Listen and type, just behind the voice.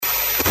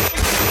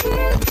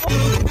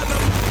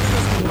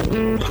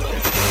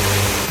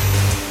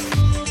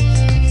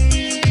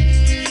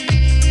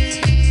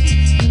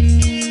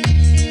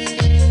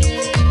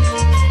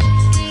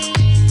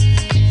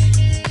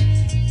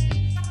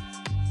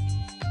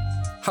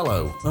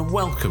Hello and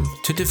welcome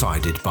to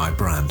Divided by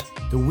Brand,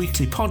 the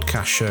weekly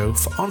podcast show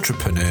for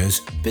entrepreneurs,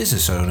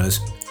 business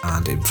owners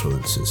and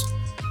influencers.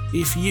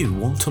 If you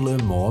want to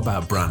learn more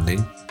about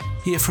branding,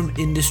 hear from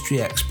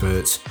industry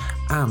experts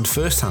and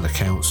first-hand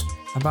accounts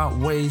about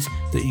ways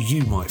that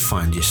you might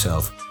find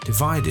yourself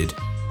divided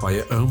by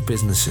your own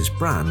business's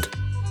brand,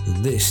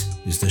 then this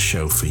is the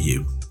show for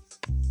you.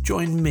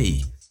 Join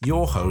me,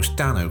 your host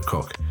Dan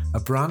O'Cook, a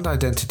brand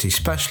identity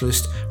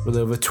specialist with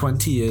over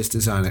 20 years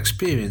design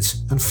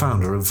experience and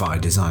founder of Vi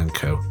Design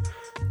Co.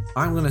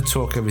 I'm going to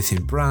talk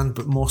everything brand,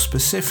 but more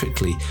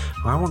specifically,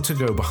 I want to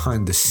go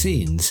behind the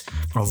scenes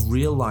of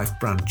real-life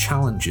brand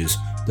challenges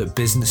that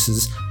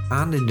businesses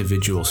and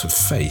individuals have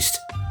faced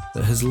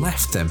that has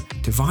left them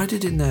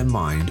divided in their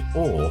mind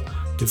or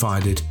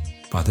divided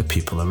by the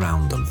people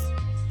around them.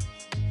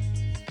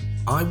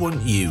 I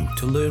want you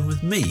to learn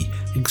with me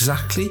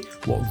exactly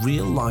what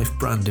real-life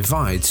brand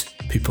divides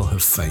people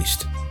have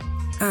faced,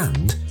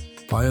 and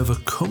by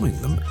overcoming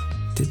them,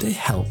 did they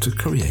help to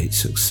create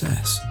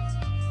success?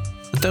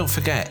 And don't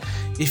forget,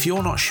 if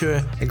you're not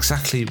sure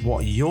exactly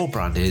what your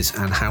brand is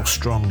and how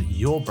strong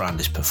your brand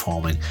is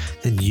performing,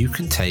 then you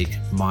can take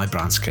my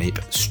Brandscape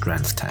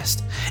Strength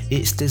Test.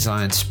 It's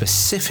designed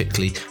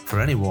specifically for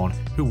anyone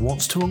who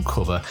wants to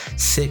uncover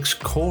 6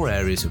 core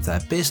areas of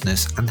their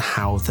business and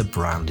how the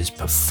brand is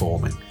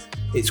performing.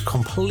 It's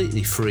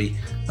completely free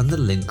and the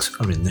links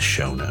are in the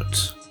show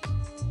notes.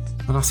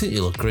 And I think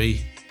you'll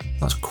agree,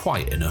 that's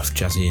quite enough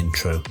jazzy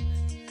intro.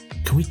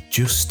 Can we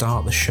just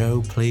start the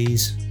show,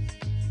 please?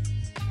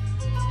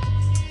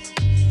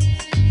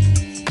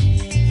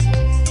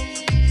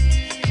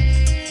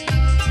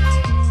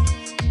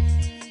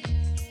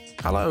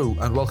 Hello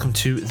and welcome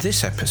to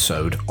this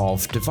episode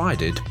of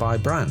Divided by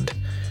Brand.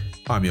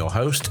 I'm your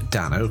host,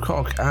 Dan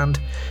O'Cock, and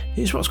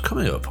here's what's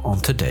coming up on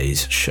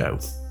today's show.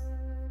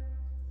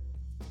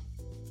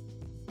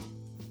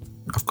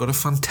 I've got a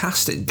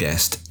fantastic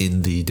guest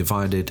in the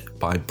Divided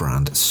by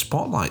Brand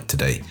spotlight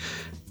today.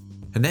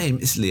 Her name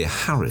is Leah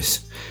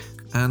Harris,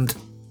 and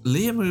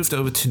Leah moved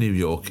over to New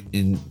York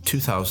in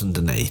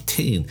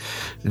 2018,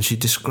 and she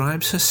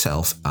describes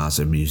herself as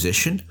a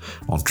musician,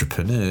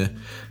 entrepreneur,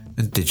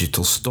 and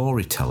digital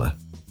storyteller.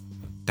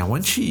 Now,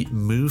 when she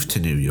moved to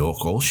New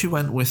York, all she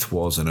went with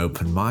was an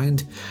open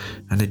mind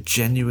and a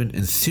genuine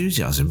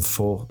enthusiasm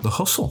for the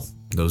hustle.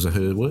 Those are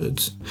her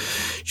words.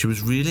 She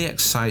was really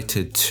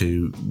excited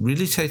to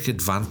really take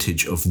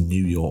advantage of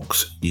New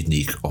York's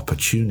unique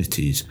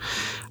opportunities,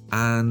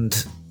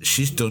 and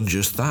she's done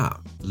just that.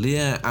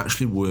 Leah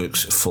actually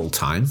works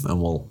full-time,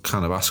 and we'll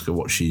kind of ask her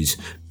what she's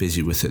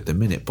busy with at the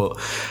minute, but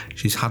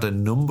she's had a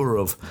number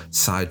of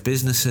side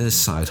businesses,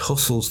 side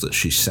hustles that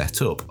she's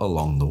set up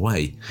along the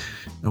way.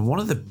 And one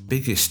of the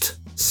biggest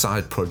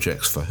side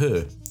projects for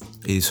her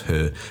is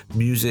her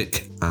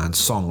music and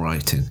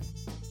songwriting.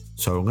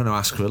 So I'm going to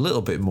ask her a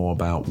little bit more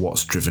about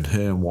what's driven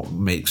her and what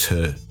makes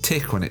her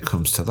tick when it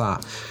comes to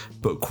that.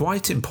 But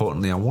quite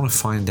importantly, I want to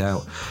find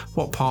out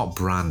what part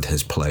brand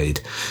has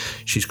played.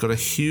 She's got a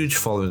huge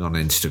following on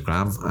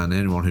Instagram, and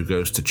anyone who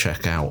goes to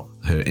check out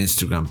her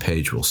Instagram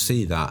page will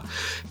see that.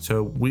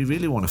 So we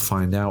really want to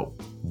find out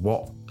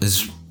what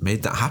has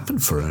made that happen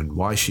for her and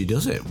why she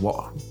does it.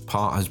 What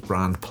part has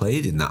brand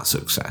played in that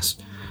success?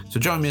 So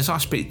join me as I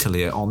speak to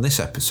Leah on this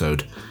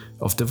episode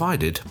of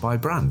Divided by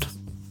Brand.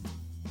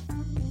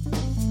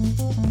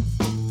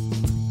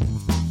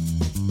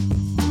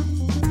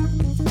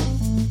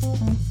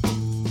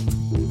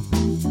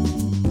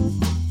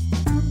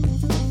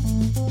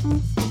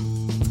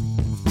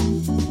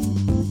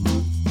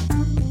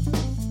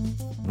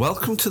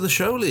 Welcome to the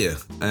show, Leah.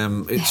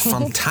 It's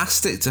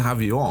fantastic to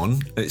have you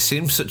on. It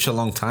seems such a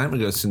long time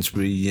ago since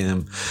we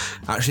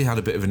actually had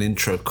a bit of an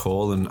intro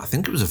call, and I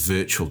think it was a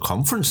virtual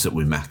conference that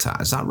we met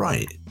at. Is that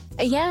right?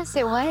 Yes,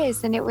 it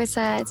was, and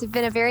it's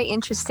been a very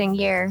interesting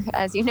year,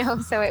 as you know.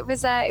 So it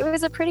was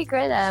a pretty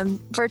good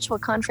virtual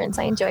conference.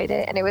 I enjoyed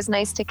it, and it was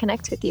nice to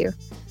connect with you.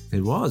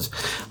 It was.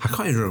 I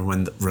can't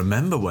even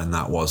remember when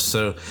that was.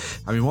 So,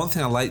 I mean, one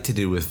thing I like to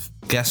do with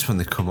guests when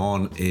they come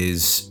on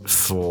is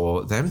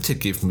for them to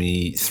give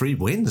me 3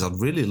 wins. I'd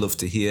really love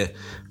to hear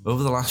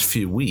over the last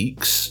few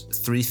weeks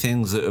 3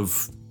 things that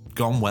have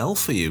gone well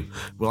for you.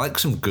 We like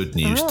some good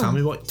news. Tell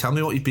me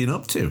what you've been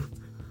up to.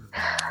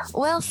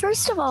 Well,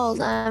 first of all,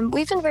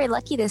 we've been very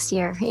lucky this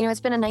year. You know, it's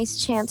been a nice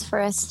chance for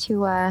us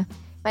to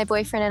my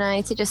boyfriend and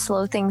I to just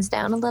slow things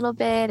down a little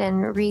bit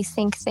and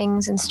rethink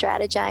things and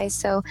strategize.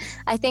 So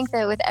I think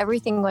that with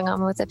everything going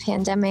on with the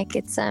pandemic,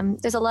 it's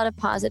there's a lot of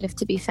positive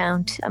to be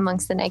found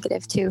amongst the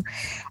negative too.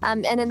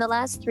 And in the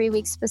last 3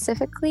 weeks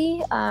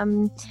specifically,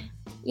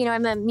 you know,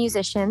 I'm a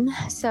musician,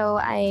 so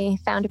I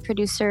found a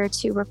producer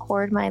to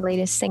record my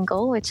latest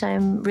single, which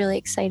I'm really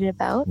excited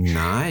about.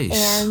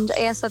 Nice. And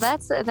yeah, so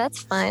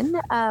that's fun.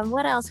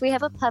 What else? We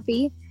have a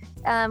puppy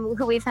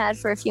who we've had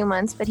for a few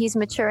months, but he's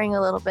maturing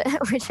a little bit,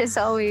 which is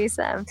always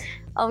a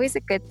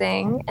good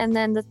thing. And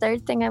then the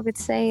third thing I would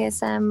say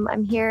is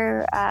I'm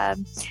here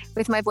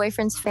with my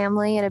boyfriend's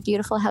family at a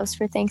beautiful house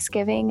for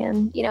Thanksgiving.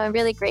 And, you know, I'm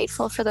really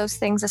grateful for those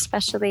things,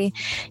 especially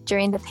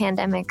during the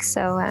pandemic.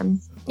 So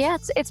Yeah,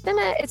 it's been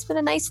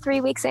a nice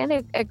 3 weeks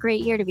and a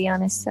great year, to be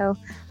honest. So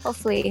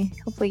hopefully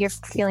you're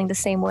feeling the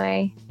same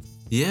way.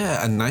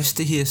 Yeah, and nice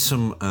to hear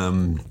some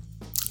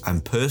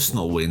and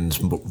personal wins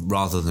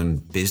rather than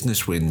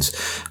business wins.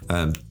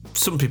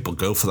 Some people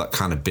go for that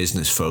kind of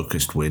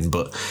business-focused win,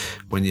 but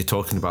when you're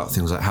talking about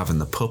things like having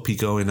the puppy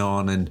going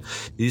on, and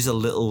these are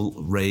little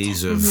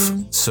rays of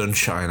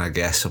sunshine, I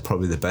guess, are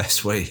probably the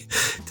best way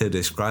to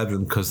describe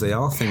them, because they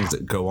are things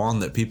that go on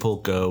that people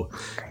go,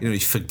 you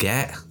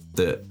forget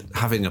that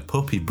having a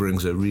puppy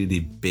brings a really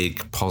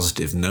big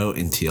positive note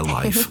into your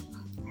life.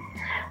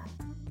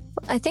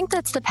 I think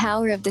that's the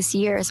power of this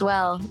year as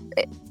well.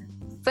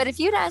 But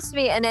if you'd asked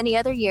me in any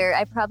other year,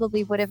 I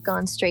probably would have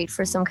gone straight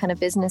for some kind of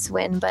business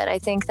win. But I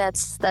think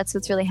that's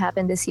what's really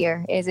happened this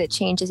year, is it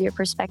changes your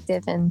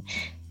perspective, and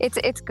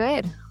it's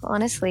good,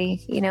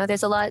 honestly.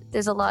 There's a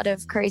lot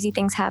of crazy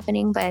things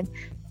happening, but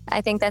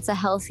I think that's a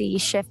healthy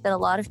shift that a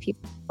lot of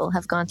people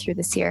have gone through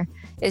this year,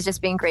 is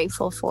just being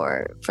grateful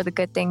for the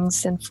good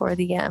things and for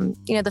the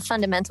the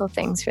fundamental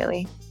things,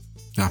 really.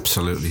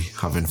 Absolutely,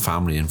 having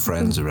family and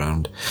friends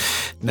around.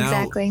 Now,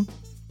 exactly.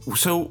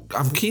 So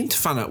I'm keen to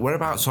find out,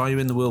 whereabouts are you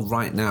in the world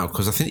right now?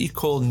 Because I think you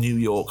call New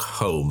York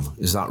home.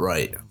 Is that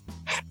right?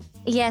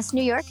 Yes,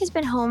 New York has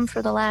been home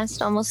for the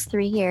last almost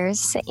 3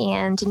 years,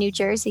 and New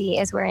Jersey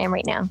is where I am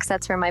right now, because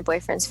that's where my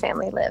boyfriend's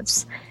family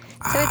lives.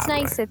 So it's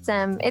nice.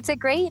 Right. It's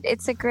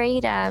a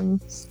great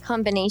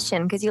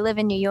combination, because you live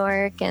in New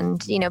York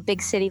and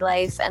big city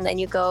life, and then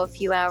you go a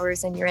few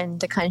hours and you're in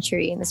the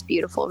country in this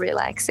beautiful,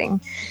 relaxing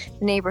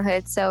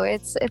neighborhood. So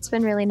it's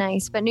been really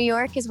nice. But New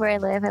York is where I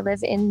live. I live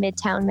in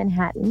Midtown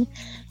Manhattan,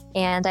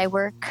 and I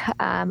work.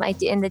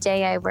 In the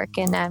day I work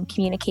in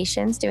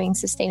communications, doing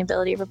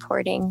sustainability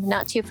reporting,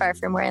 not too far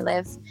from where I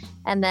live.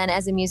 And then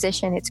as a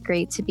musician, it's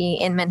great to be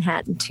in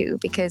Manhattan too,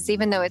 because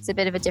even though it's a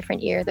bit of a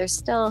different year, there's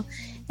still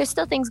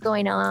things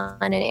going on,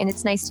 and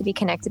it's nice to be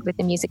connected with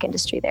the music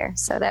industry there.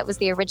 So that was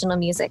the original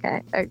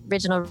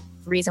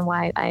reason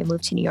why I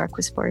moved to New York,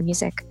 was for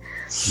music.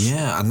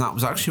 Yeah, and that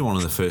was actually one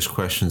of the first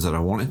questions that I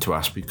wanted to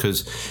ask,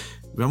 because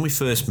when we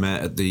first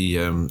met at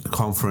the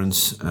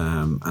conference,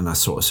 and I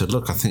sort of said,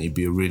 look, I think you'd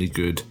be a really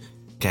good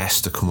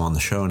guest to come on the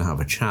show and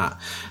have a chat.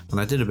 And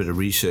I did a bit of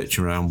research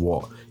around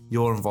what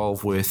you're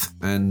involved with,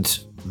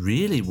 and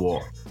really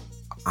what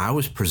I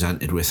was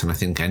presented with, and I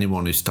think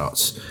anyone who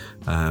starts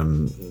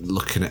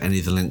looking at any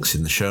of the links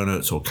in the show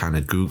notes or kind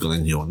of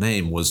Googling your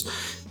name,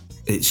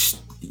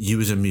 it's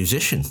you as a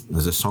musician,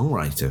 as a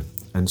songwriter.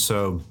 And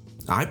so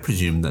I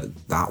presumed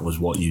that was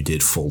what you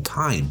did full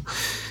time,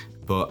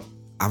 but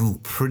I'm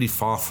pretty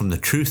far from the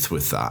truth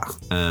with that,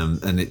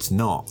 and it's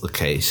not the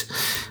case.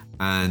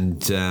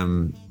 And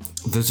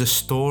there's a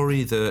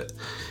story that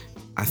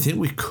I think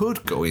we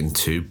could go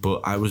into,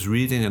 but I was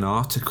reading an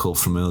article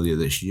from earlier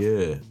this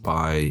year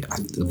by, I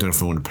don't know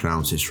if I want to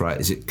pronounce this right,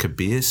 is it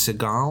Kabir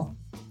Segal?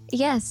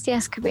 Yes,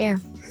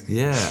 Kabir.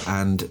 Yeah,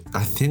 and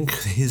I think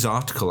his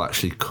article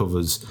actually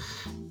covers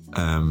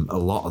a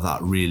lot of that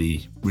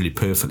really, really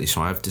perfectly.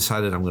 So I've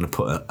decided I'm going to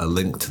put a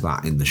link to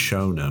that in the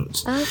show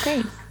notes. Oh,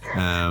 great.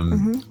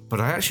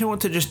 But I actually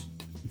want to just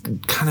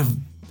kind of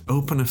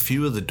open a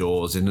few of the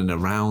doors in and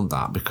around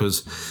that,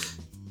 because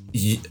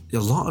a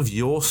lot of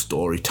your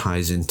story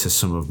ties into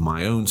some of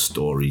my own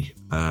story,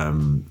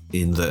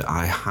 in that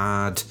I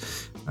had,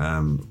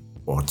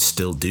 or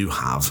still do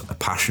have, a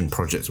passion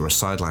project or a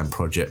sideline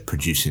project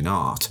producing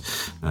art.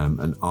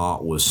 And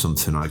art was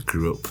something I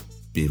grew up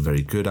being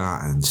very good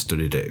at and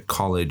studied at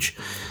college.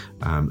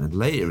 And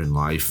later in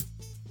life,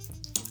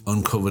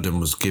 uncovered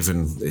and was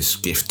given this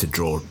gift to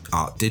draw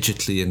art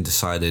digitally, and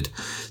decided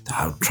that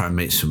I would try and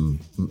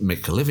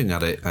make a living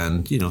at it.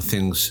 And,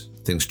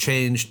 things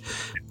changed.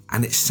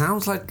 And it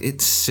sounds like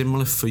it's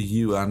similar for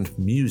you and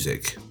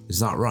music. Is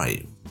that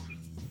right?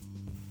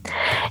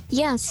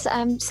 Yes.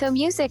 So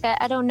music,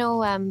 I don't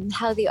know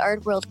how the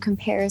art world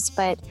compares,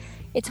 but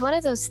it's one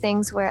of those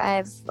things where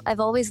I've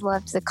always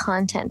loved the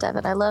content of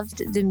it. I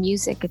loved the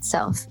music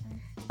itself.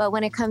 But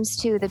when it comes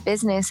to the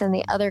business and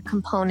the other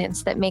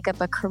components that make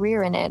up a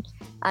career in it,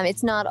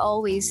 it's not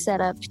always set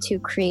up to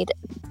create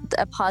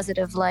a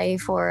positive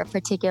life or a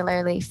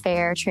particularly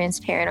fair,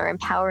 transparent, or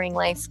empowering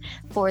life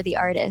for the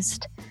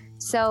artist.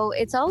 So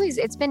it's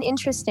been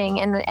interesting,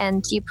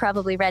 and you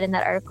probably read in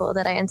that article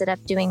that I ended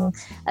up doing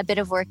a bit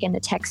of work in the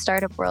tech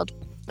startup world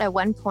at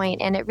one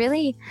point, and it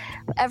really,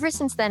 ever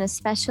since then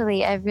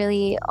especially, I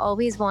really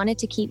always wanted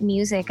to keep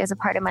music as a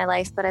part of my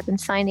life, but I've been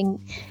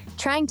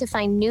trying to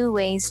find new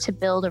ways to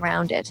build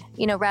around it,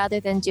 rather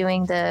than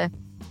doing the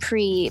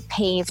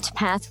pre-paved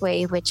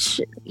pathway, which,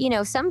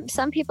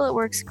 some people it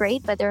works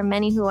great, but there are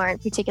many who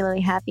aren't particularly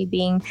happy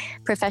being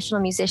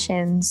professional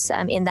musicians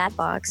in that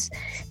box.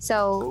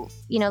 So,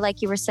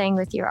 like you were saying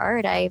with your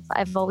art,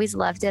 I've always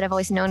loved it. I've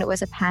always known it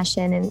was a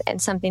passion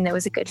and something that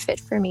was a good fit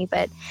for me,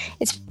 but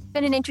it's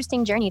been an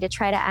interesting journey to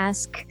try to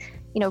ask,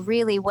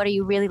 really, what are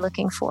you really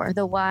looking for?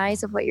 The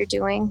whys of what you're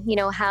doing,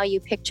 how you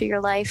picture your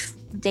life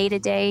day to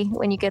day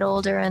when you get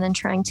older, and then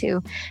trying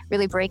to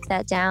really break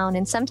that down.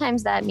 And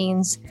sometimes that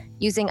means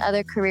using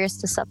other careers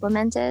to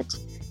supplement it.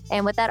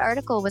 And what that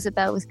article was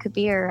about with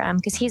Kabir,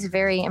 because he's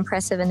very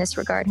impressive in this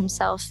regard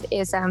himself,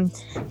 is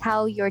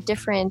how your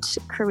different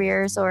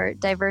careers or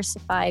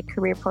diversified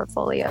career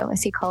portfolio,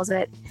 as he calls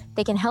it,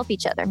 they can help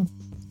each other.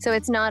 So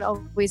it's not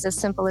always as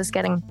simple as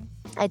getting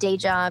a day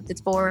job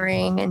that's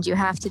boring and you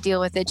have to deal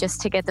with it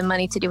just to get the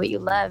money to do what you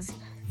love.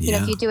 You know,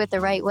 if you do it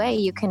the right way,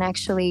 you can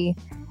actually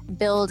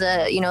build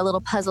a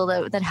little puzzle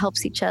that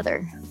helps each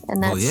other.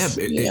 And that's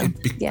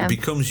it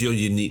becomes your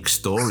unique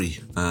story,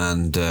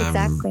 and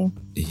exactly.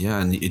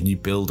 And you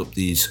build up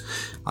these.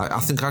 I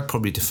think I'd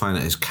probably define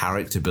it as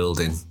character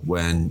building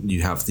when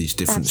you have these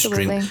different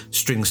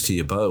strings to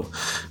your bow.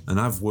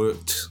 And I've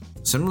worked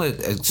similar.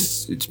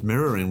 It's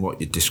mirroring what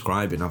you're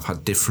describing. I've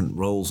had different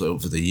roles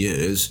over the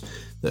years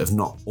that have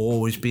not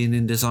always been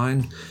in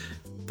design,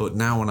 but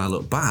now when I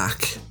look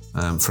back.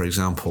 For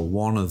example,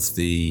 one of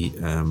the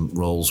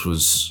roles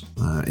was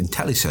in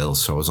telesales.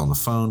 So I was on the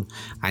phone.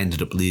 I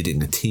ended up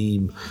leading a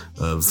team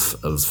of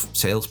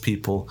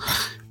salespeople.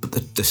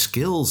 But the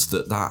skills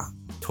that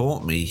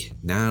taught me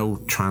now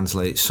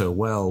translate so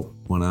well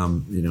when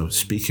I'm,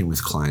 speaking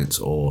with clients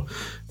or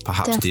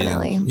perhaps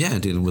dealing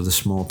with a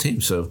small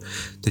team. So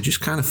they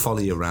just kind of follow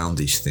you around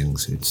these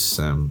things. It's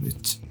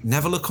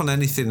never look on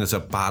anything as a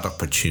bad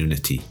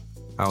opportunity.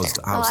 How's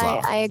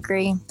that?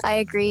 I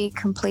agree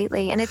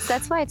completely. And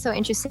that's why it's so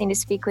interesting to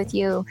speak with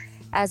you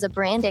as a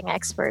branding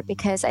expert,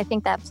 because I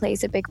think that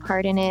plays a big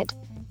part in it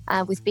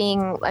with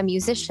being a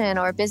musician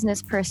or a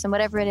business person,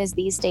 whatever it is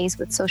these days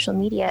with social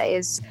media,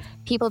 is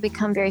people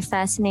become very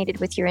fascinated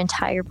with your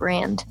entire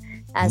brand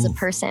as a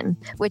person,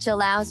 which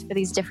allows for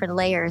these different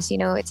layers.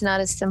 It's not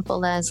as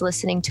simple as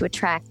listening to a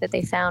track that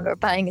they found or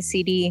buying a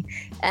CD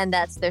and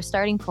that's their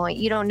starting point.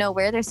 You don't know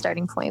where their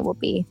starting point will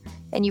be.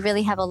 And you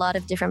really have a lot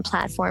of different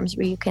platforms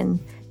where you can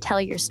tell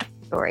your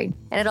story.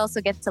 And it also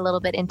gets a little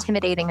bit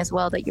intimidating as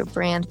well, that your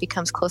brand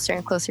becomes closer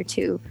and closer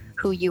to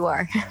who you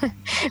are,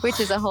 which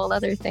is a whole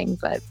other thing.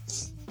 But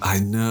I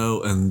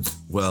know, and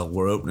well,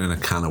 we're opening a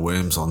can of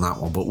worms on that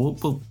one, but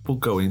we'll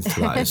go into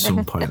that at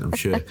some point, I'm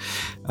sure.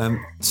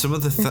 Some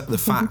of the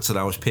facts that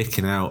I was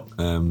picking out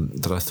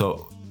that I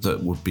thought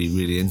that would be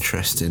really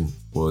interesting,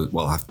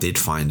 I did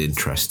find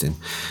interesting.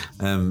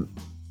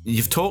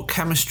 You've taught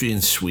chemistry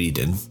in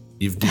Sweden.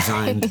 You've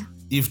designed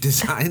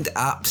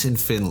apps in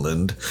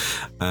Finland.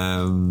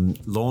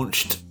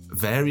 Launched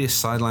various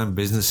sideline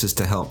businesses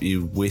to help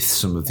you with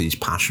some of these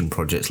passion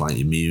projects like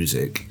your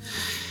music.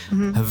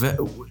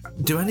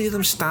 Do any of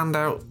them stand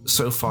out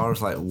so far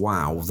as like,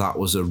 wow, that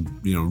was a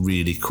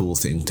really cool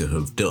thing to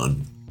have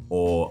done?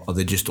 Or are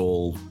they just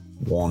all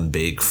one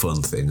big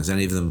fun thing? Has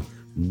any of them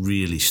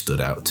really stood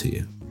out to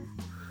you?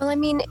 Well, I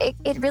mean,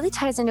 it really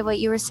ties into what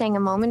you were saying a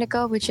moment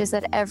ago, which is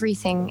that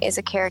everything is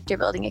a character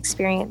building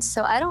experience.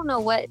 So I don't know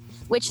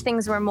which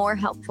things were more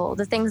helpful,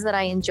 the things that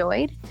I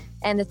enjoyed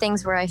and the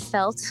things where I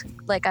felt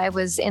like I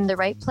was in the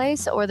right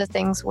place, or the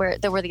things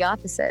that were the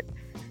opposite.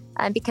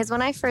 Because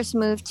when I first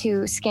moved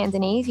to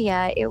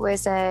Scandinavia, it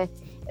was a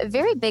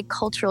very big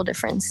cultural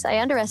difference. I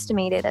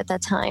underestimated at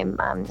that time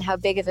how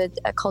big of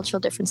a cultural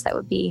difference that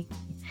would be.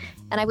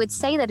 And I would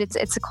say that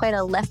it's quite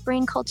a left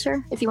brain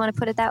culture, if you want to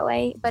put it that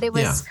way. But it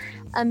was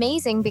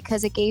amazing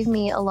because it gave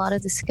me a lot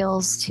of the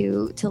skills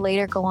to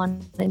later go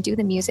on and do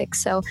the music.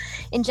 So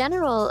in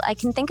general, I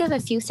can think of a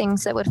few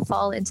things that would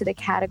fall into the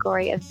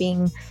category of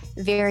being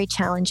very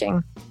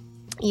challenging,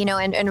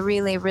 and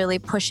really, really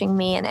pushing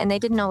me. And they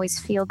didn't always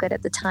feel good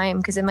at the time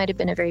because it might have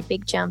been a very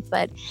big jump.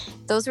 But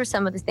those were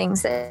some of the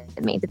things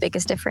that made the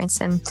biggest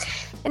difference. And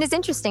it's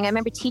interesting. I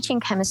remember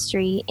teaching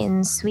chemistry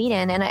in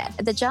Sweden, and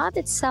the job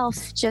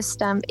itself just,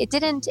 it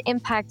didn't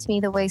impact me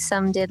the way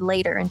some did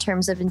later in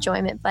terms of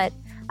enjoyment. But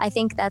I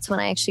think that's when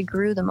I actually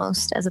grew the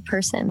most as a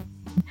person.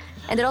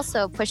 And it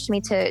also pushed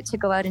me to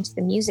go out into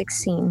the music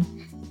scene.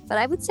 But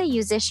I would say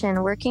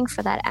musician, working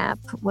for that app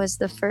was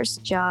the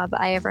first job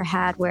I ever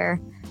had where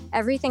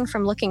everything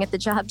from looking at the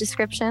job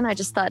description, I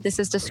just thought, this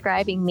is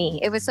describing me.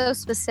 It was so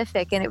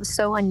specific and it was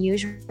so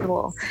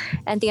unusual.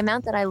 And the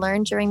amount that I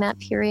learned during that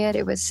period,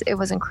 it was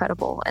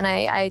incredible. And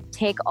I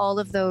take all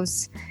of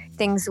those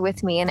things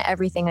with me in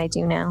everything I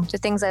do now. The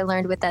things I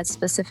learned with that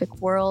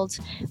specific world,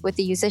 with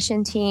the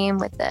musician team,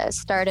 with the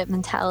startup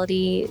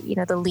mentality,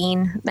 the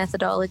lean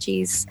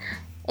methodologies,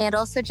 and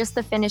also just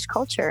the Finnish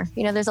culture.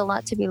 There's a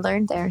lot to be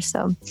learned there.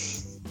 So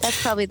that's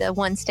probably the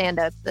one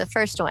standout, the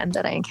first one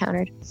that I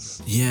encountered.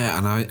 Yeah,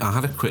 and I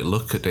had a quick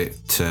look at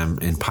it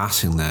in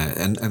passing there,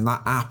 and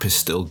that app is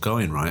still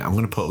going, right? I'm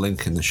going to put a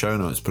link in the show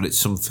notes, but it's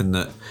something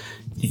that,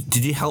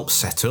 did you help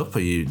set up? Are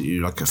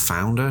you like a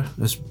founder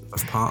as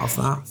part of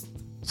that?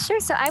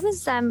 Sure. So I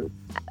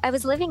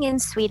was living in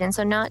Sweden,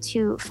 so not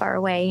too far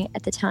away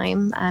at the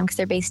time, because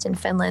they're based in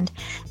Finland,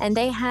 and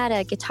they had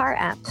a guitar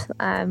app.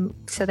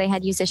 So they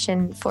had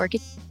Musician for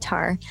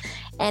Guitar,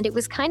 and it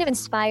was kind of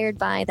inspired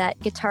by that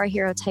Guitar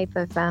Hero type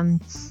of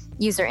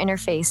user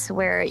interface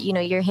where,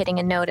 you're hitting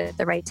a note at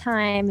the right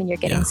time and you're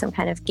getting some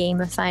kind of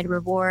gamified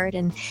reward.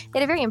 And they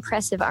had a very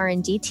impressive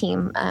R&D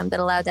team that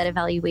allowed that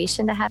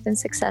evaluation to happen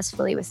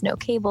successfully with no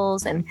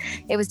cables. And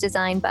it was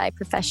designed by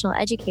professional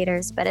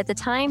educators. But at the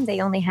time, they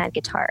only had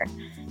guitar.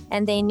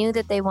 and they knew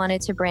that they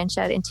wanted to branch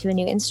out into a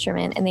new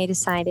instrument, and they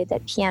decided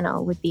that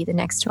piano would be the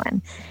next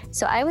one.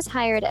 So I was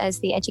hired as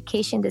the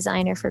education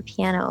designer for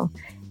piano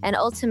and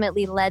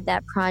ultimately led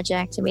that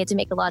project. And we had to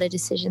make a lot of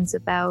decisions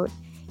about,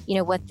 you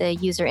know, what the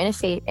user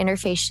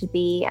interface should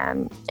be,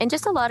 and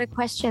just a lot of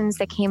questions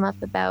that came up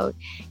about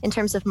in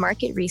terms of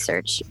market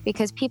research,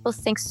 because people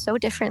think so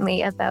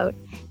differently about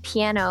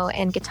piano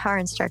and guitar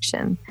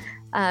instruction.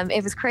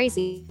 It was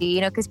crazy,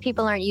 you know, because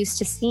people aren't used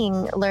to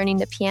learning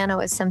the piano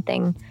as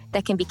something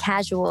that can be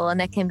casual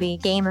and that can be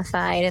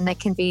gamified and that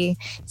can be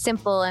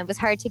simple. And it was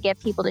hard to get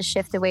people to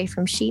shift away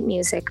from sheet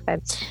music.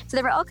 So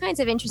there were all kinds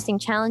of interesting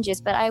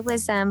challenges, but I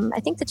was, I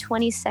think, the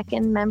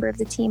 22nd member of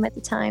the team at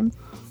the time.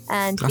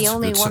 And that's the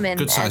only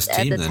woman at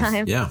the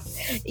time. Yeah.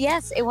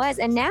 Yes, it was.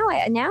 And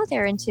now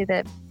they're into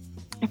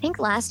I think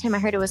last time I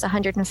heard it was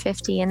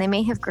 150, and they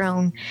may have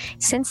grown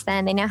since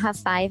then. They now have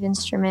 5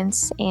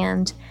 instruments.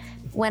 And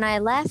when I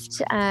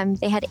left,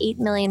 they had 8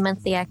 million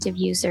monthly active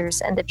users,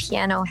 and the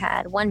piano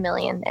had 1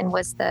 million and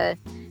was the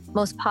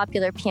most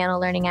popular piano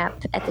learning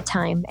app at the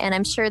time. And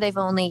I'm sure they've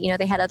only, you know,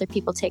 they had other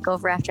people take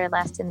over after I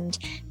left, and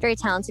very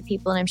talented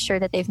people. And I'm sure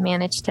that they've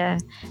managed to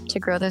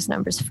grow those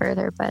numbers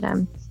further. But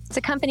it's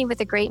a company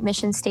with a great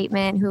mission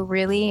statement, who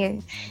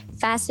really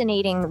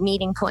fascinating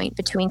meeting point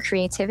between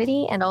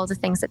creativity and all the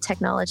things that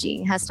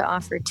technology has to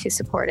offer to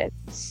support it.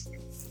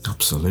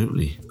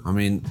 Absolutely. I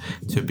mean,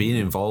 to being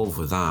involved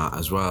with that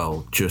as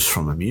well, just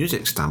from a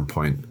music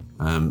standpoint,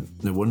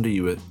 no wonder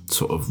you were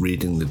sort of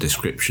reading the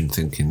description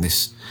thinking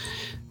there's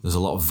a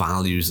lot of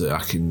values that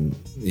I can,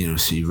 you know,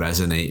 see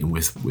resonating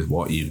with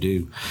what you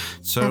do.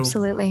 So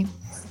absolutely.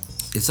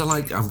 It's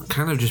like I'm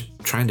kind of just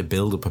trying to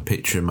build up a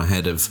picture in my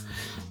head of,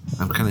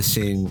 I'm kind of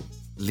seeing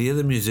Leah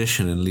the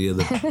musician and Leah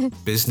the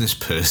business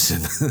person.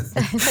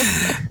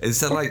 Is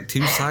there like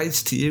two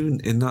sides to you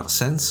in that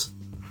sense?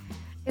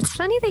 It's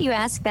funny that you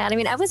ask that. I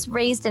mean, I was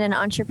raised in an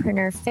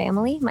entrepreneur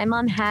family. My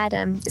mom had,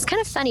 it's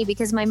kind of funny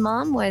because my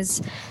mom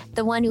was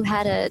the one who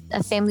had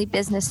a family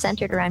business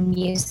centered around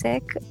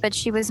music, but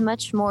she was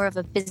much more of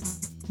a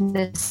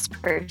business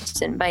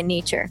person by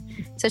nature.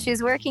 So she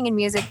was working in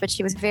music, but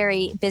she was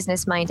very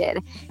business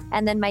minded.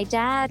 And then my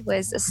dad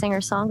was a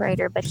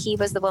singer-songwriter, but he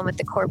was the one with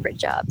the corporate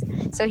job.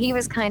 So he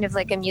was kind of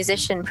like a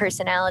musician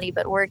personality,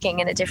 but working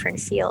in a different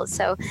field.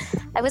 So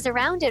I was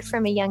around it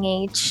from a young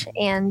age,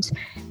 and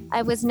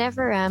I was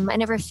never, I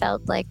never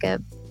felt like a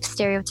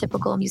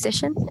stereotypical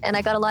musician. And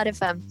I got a lot of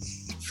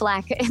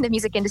flack in the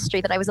music industry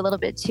that I was a little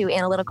bit too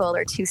analytical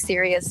or too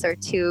serious or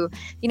too,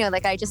 you know,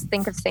 like I just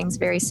think of things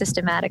very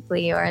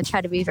systematically, or I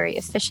try to be very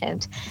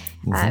efficient.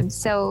 Mm-hmm.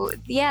 So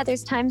yeah,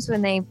 there's times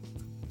when they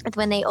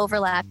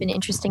overlap in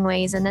interesting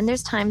ways. And then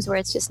there's times where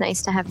it's just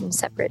nice to have them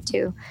separate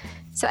too.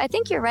 So I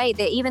think you're right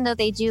that even though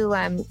they do,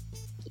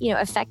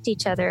 affect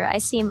each other, I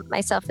see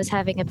myself as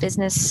having a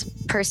business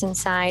person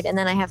side, and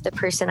then I have the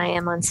person I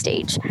am on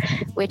stage,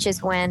 which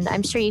is when,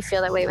 I'm sure you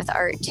feel that way with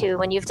art too,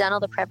 when you've done all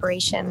the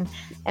preparation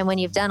and when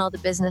you've done all the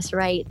business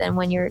right, then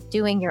when you're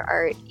doing your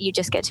art, you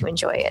just get to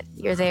enjoy it.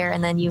 You're there,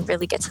 and then you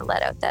really get to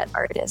let out that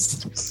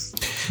artist.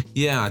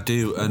 Yeah, I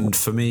do. And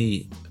for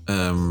me,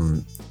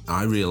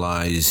 I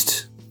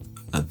realized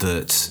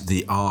that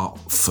the art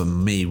for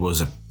me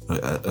was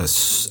a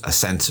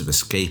sense of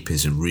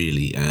escapism,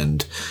 really,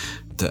 and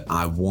that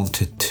I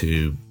wanted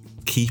to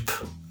keep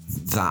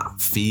that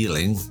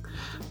feeling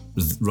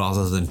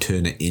rather than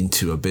turn it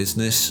into a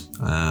business.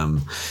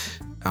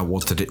 I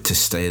wanted it to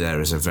stay there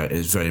as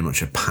very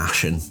much a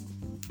passion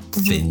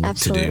thing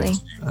to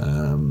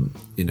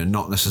do.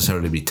 Not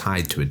necessarily be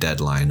tied to a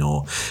deadline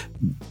or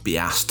be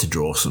asked to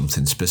draw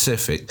something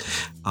specific.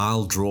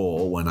 I'll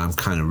draw when I'm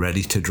kind of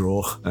ready to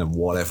draw and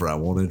whatever I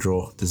want to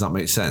draw. Does that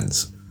make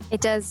sense? It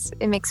does.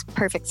 It makes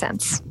perfect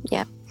sense.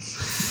 Yeah.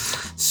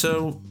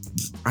 So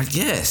I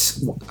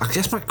guess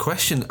my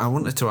question I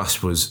wanted to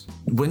ask was,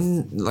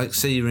 when, like,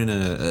 say you're in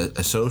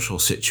a social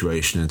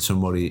situation and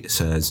somebody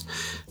says,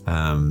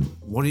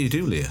 what do you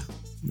do, Leah?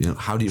 You know,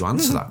 how do you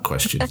answer that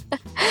question?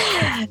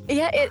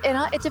 Yeah,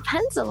 it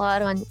depends a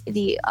lot on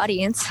the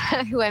audience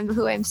who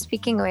I'm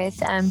speaking with.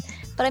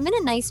 But I'm in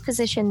a nice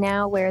position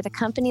now where the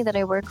company that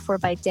I work for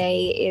by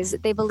day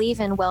they believe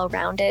in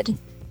well-rounded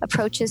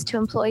approaches to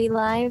employee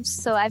lives.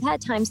 So I've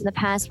had times in the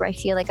past where I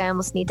feel like I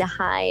almost need to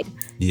hide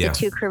the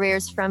two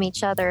careers from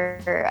each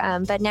other.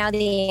 But now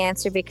the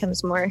answer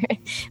becomes more,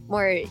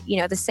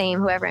 the same,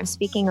 whoever I'm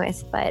speaking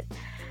with. But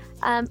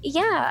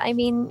I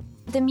mean,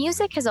 the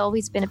music has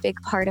always been a big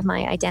part of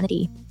my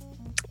identity.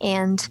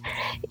 And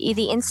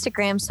the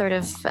Instagram sort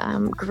of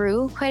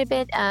grew quite a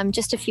bit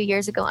just a few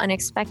years ago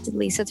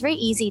unexpectedly. So it's very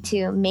easy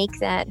to make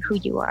that who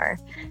you are.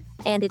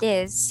 And it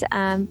is.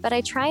 But I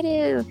try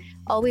to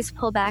always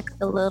pull back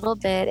a little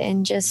bit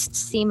and just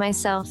see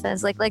myself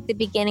as like the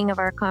beginning of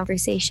our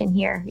conversation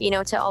here,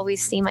 to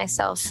always see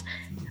myself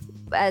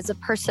as a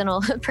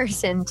personal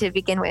person to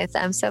begin with.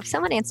 So if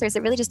someone answers,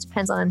 it really just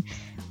depends on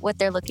what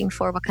they're looking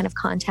for, what kind of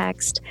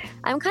context.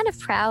 I'm kind of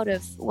proud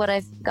of what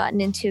I've gotten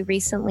into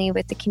recently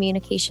with the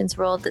communications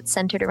role that's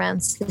centered around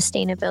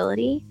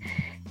sustainability.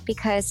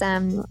 because,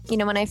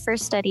 when I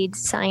first studied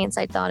science,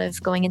 I thought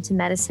of going into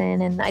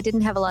medicine, and I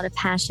didn't have a lot of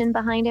passion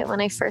behind it when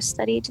I first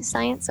studied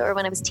science or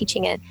when I was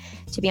teaching it,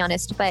 to be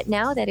honest. But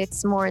now that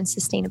it's more in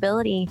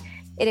sustainability,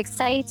 it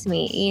excites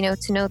me,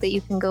 to know that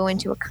you can go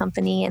into a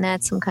company and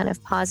add some kind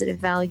of positive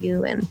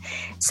value and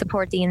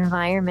support the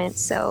environment.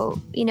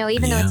 So,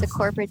 even though it's a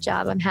corporate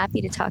job, I'm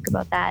happy to talk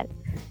about that.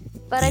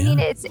 But I mean,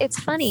 it's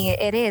funny.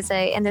 It is.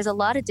 And there's a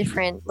lot of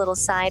different little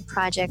side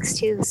projects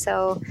too.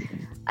 So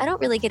I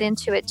don't really get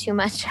into it too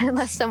much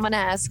unless someone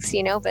asks,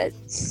 but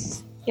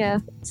yeah.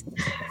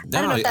 I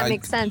don't know if that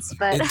makes sense,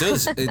 but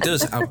it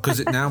does, because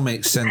it now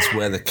makes sense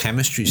where the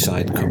chemistry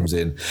side comes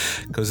in.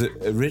 Because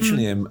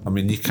originally,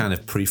 you kind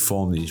of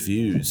preform these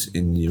views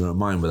in your own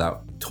mind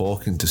without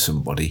talking to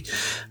somebody.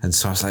 And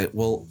so I was like,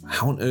 well,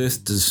 how on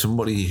earth does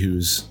somebody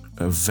who's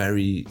a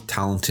very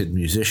talented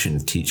musician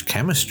teach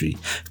chemistry?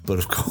 But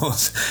of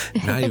course,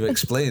 now you've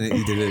explained it.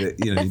 You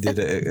did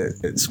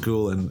it at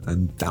school,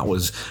 and that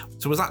was.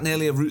 So was that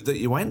nearly a route that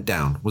you went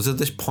down? Was there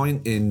this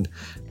point in,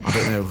 I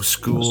don't know,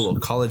 school or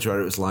college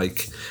where it was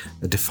like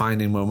a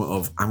defining moment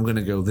of I'm going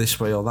to go this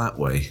way or that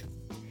way?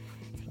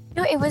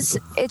 No,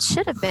 it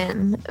should have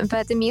been,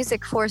 but the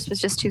music force was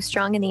just too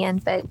strong in the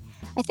end. But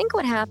I think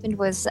what happened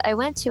was I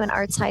went to an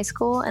arts high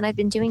school, and I've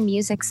been doing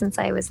music since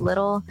I was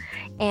little,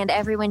 and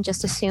everyone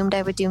just assumed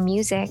I would do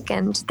music.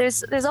 And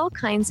there's all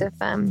kinds of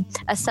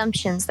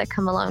assumptions that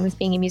come along with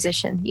being a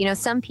musician.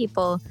 Some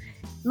people,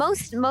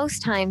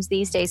 most times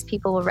these days,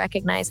 people will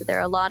recognize that there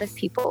are a lot of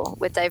people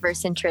with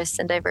diverse interests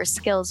and diverse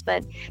skills,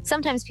 but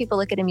sometimes people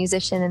look at a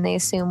musician and they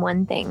assume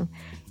one thing.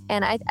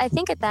 And I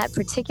think at that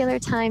particular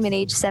time at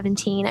age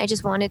 17, I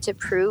just wanted to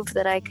prove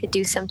that I could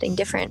do something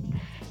different.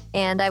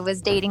 And I was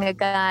dating a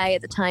guy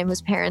at the time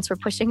whose parents were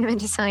pushing him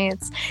into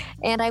science.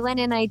 And I went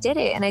and I did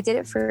it. And I did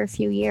it for a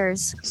few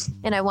years.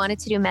 And I wanted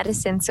to do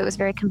medicine, so it was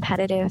very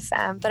competitive.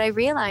 But I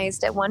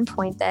realized at one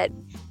point that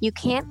you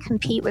can't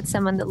compete with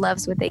someone that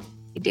loves what they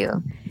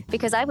do.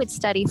 Because I would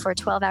study for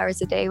 12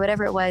 hours a day,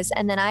 whatever it was,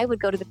 and then I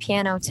would go to the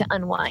piano to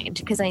unwind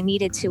because I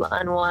needed to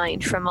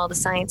unwind from all the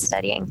science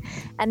studying.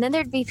 And then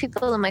there'd be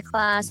people in my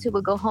class who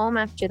would go home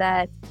after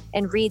that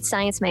and read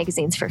science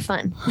magazines for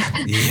fun.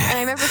 Yeah. And I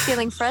remember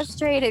feeling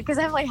frustrated because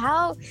I'm like,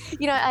 how,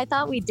 I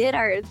thought we did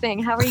our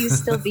thing. How are you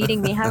still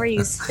beating me? How are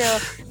you still?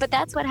 But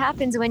that's what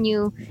happens when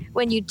you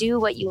do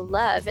what you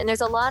love. And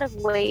there's a lot of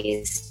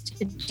ways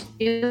to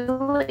do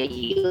what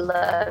you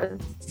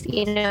love.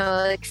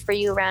 Like for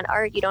you around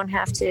art, you don't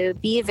have to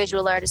be a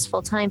visual artist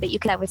full time, but you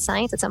could have with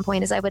science at some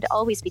point. Is I would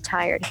always be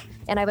tired,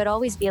 and I would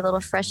always be a little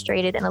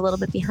frustrated and a little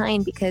bit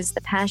behind because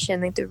the passion,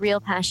 the real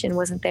passion,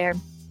 wasn't there.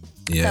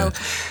 Yeah.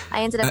 So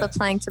I ended up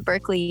applying to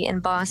Berkeley in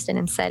Boston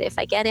and said, if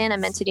I get in, I'm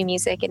meant to do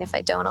music, and if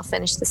I don't, I'll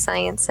finish the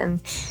science.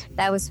 And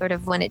that was sort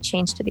of when it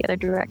changed to the other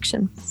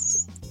direction.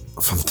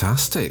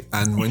 Fantastic.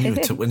 And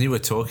when you were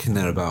talking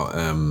there about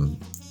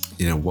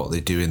what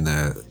they do in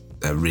their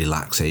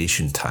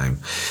relaxation time,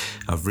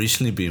 I've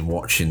recently been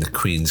watching The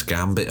Queen's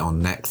Gambit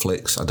on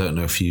Netflix. I don't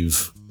know if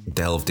you've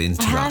delved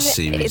into that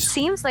series. It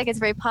seems like it's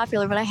very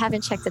popular, but I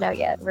haven't checked it out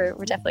yet. We're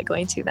definitely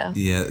going to, though.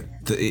 Yeah,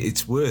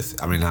 it's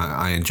worth.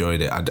 I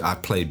enjoyed it.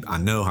 I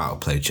know how to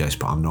play chess,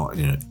 but I'm not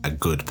a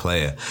good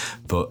player.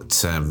 But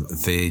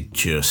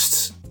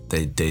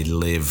they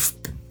live,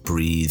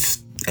 breathe,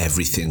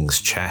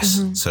 everything's chess.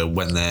 Mm-hmm. So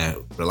when they're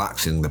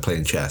relaxing, they're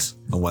playing chess,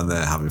 and when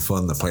they're having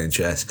fun, they're playing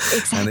chess.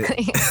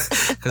 Exactly.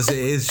 Because it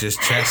is just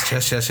chess.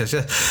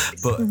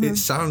 But it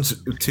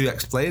sounds, to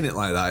explain it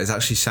like that, it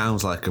actually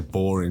sounds like a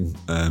boring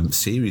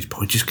series,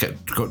 but we just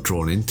got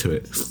drawn into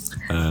it.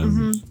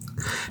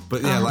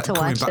 But yeah, like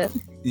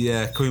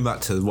coming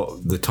back to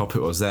what the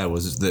topic was there,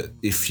 was that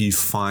if you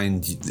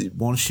find,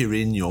 once you're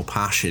in your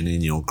passion,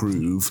 in your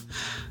groove,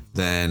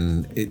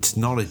 then it's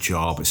not a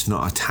job, it's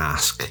not a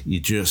task.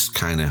 You're just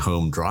kind of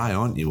home dry,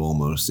 aren't you,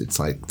 almost? It's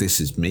like, this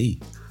is me.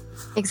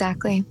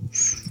 Exactly.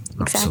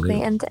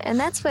 Absolutely. And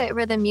that's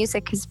where the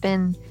music has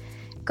been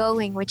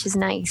going, which is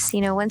nice.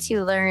 Once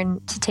you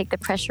learn to take the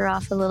pressure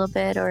off a little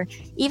bit, or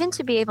even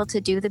to be able to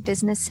do the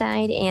business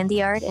side and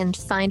the art and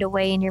find a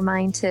way in your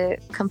mind to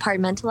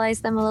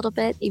compartmentalize them a little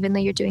bit, even though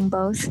you're doing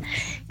both.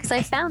 Because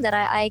I found that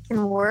I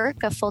can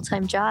work a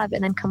full-time job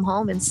and then come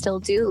home and still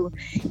do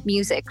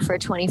music for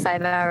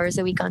 25 hours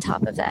a week on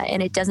top of that.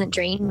 And it doesn't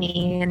drain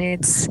me. And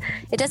it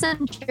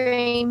doesn't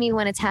drain me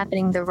when it's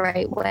happening the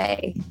right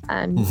way.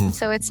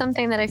 So it's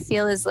something that I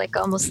feel is like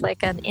almost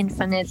like an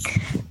infinite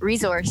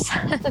resource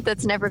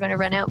that's never going to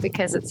run out,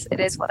 because it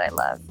is what I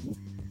love.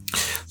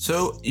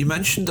 So you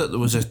mentioned that there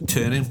was a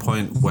turning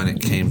point when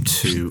it came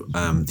to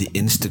the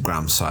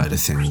Instagram side of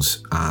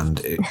things, and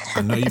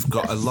I know you've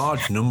got a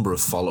large number of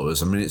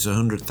followers. It's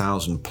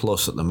 100,000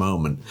 plus at the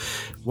moment.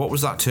 What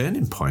was that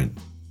turning point?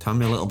 Tell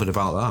me a little bit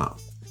about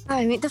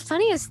that. The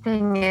funniest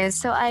thing is,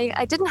 so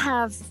I didn't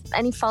have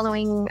any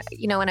following,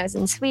 when I was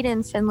in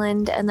Sweden,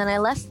 Finland, and then I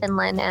left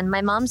Finland, and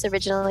my mom's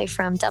originally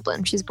from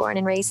Dublin. She was born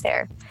and raised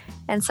there.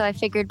 And so I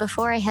figured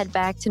before I head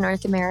back to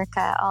North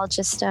America, I'll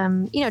just,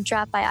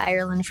 drop by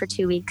Ireland for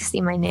 2 weeks,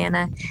 see my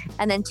Nana.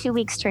 And then 2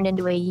 weeks turned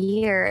into a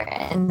year.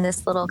 And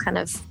this little kind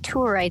of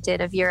tour I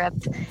did of Europe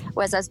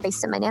was I was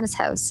based in my Nana's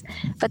house.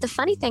 But the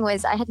funny thing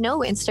was I had no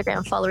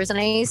Instagram followers, and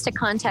I used to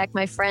contact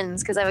my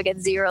friends because I would get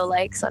 0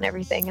 likes on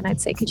everything. And I'd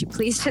say, could you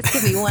please just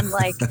give me 1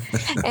 like?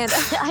 And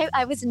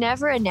I was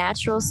never a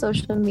natural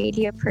social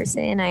media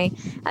person.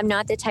 I'm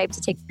not the type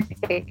to take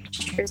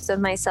pictures of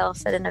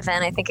myself at an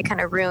event. I think it kind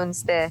of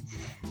ruins the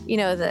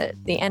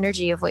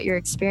energy of what you're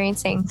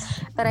experiencing.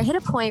 But I hit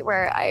a point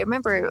where I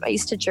remember I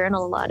used to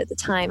journal a lot at the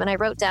time, and I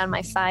wrote down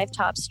my 5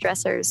 top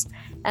stressors.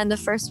 And the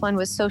first one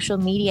was social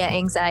media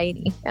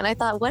anxiety. And I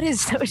thought, what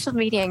is social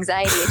media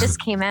anxiety? It just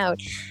came out.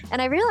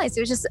 And I realized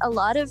it was just a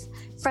lot of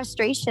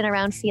frustration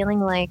around feeling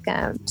like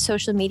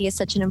social media is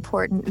such an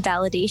important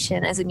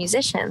validation as a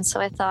musician. So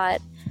I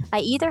thought, I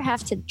either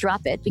have to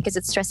drop it because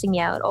it's stressing me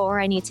out,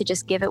 or I need to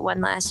just give it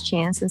one last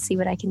chance and see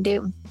what I can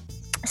do.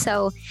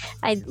 So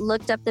I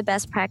looked up the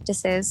best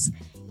practices,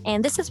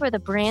 and this is where the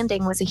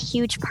branding was a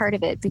huge part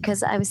of it,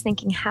 because I was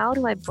thinking, how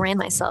do I brand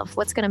myself?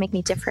 What's going to make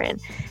me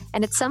different?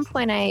 And at some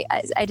point I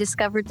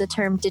discovered the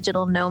term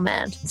digital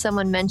nomad.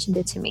 Someone mentioned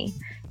it to me,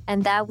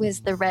 and that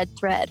was the red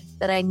thread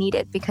that I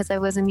needed, because I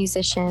was a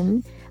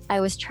musician.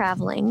 I was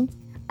traveling.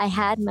 I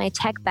had my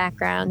tech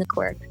background, the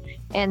work.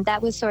 And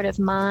that was sort of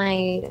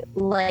my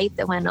light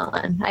that went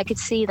on. I could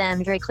see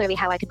then very clearly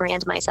how I could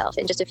brand myself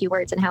in just a few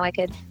words, and how I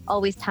could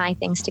always tie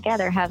things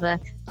together, have a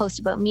post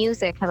about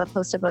music, have a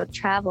post about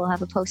travel,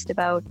 have a post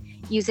about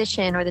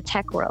musician or the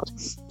tech world.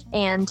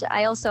 And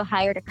I also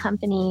hired a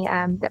company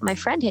that my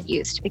friend had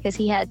used, because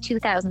he had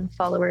 2,000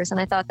 followers, and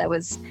I thought that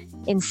was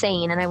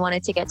insane. And I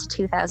wanted to get to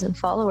 2,000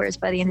 followers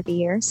by the end of the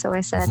year. So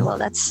I said, well,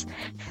 that's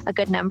a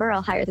good number.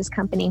 I'll hire this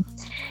company.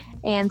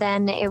 And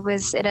then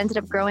it ended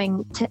up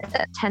growing to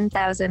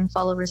 10,000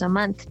 followers a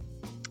month.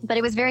 But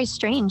it was very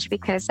strange,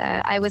 because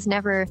I was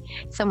never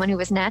someone who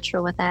was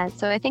natural with that.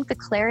 So I think the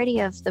clarity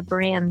of the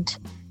brand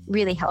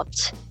really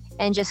helped,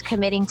 and just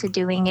committing to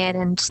doing it,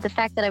 and the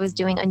fact that I was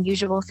doing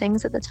unusual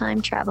things at the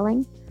time,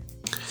 traveling.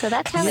 So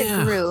that's how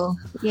it grew.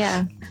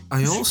 Yeah.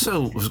 I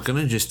also was going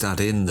to just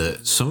add in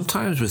that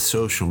sometimes with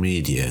social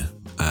media,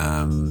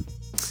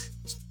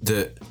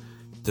 that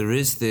there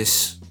is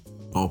this,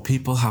 or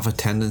people have a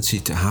tendency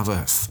to have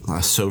a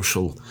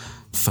social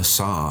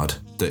facade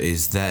that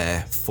is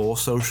there for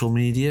social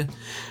media,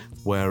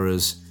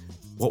 whereas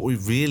what we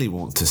really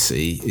want to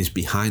see is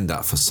behind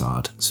that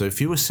facade. So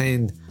if you were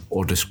saying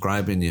or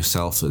describing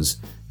yourself as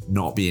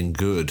not being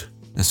good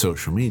at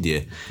social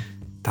media,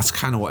 that's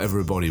kind of what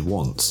everybody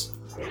wants.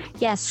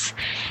 Yes.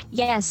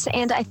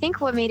 And I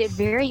think what made it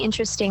very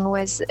interesting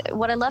was,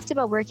 what I loved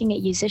about working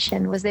at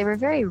Musician was they were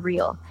very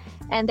real.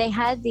 And they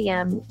had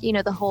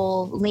the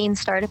whole lean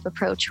startup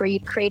approach where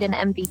you'd create an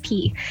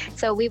MVP.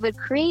 So we would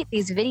create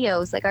these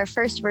videos, like our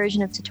first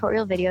version of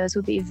tutorial videos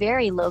would be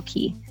very low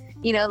key.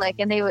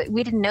 And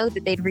we didn't know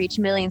that they'd reach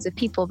millions of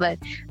people, but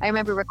I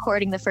remember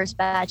recording the first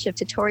batch of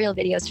tutorial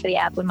videos for the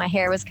app when my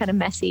hair was kind of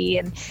messy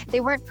and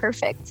they weren't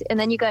perfect. And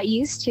then you got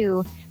used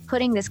to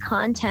putting this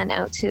content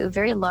out to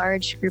very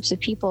large groups of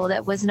people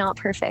that was not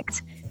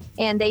perfect.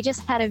 And they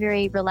just had a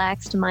very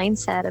relaxed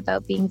mindset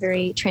about being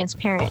very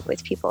transparent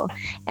with people.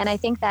 And I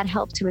think that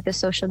helped with the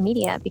social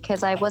media,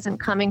 because I wasn't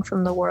coming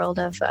from the world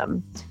of,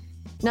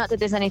 not that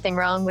there's anything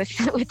wrong with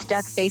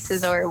duck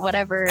faces or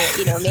whatever,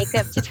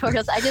 makeup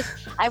tutorials.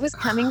 I was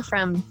coming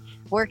from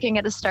working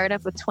at a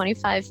startup with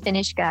 25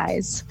 Finnish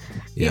guys,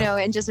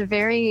 and just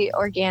very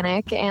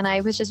organic. And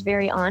I was just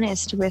very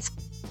honest with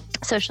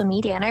social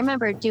media. And I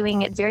remember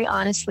doing it very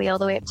honestly all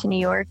the way up to New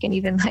York, and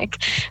even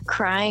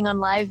crying on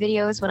live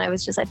videos when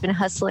I'd been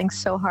hustling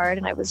so hard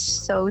and I was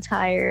so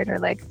tired, or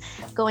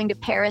going to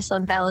Paris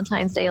on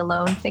Valentine's Day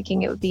alone,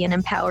 thinking it would be an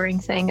empowering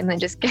thing, and then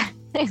just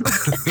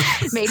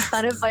made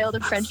fun of by all the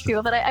French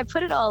people. But I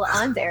put it all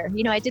on there.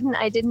 I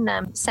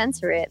didn't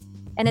censor it.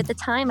 And at the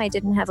time, I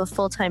didn't have a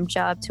full-time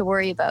job to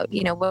worry about,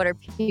 what are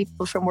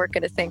people from work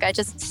going to think. I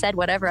just said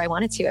whatever I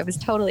wanted to. I was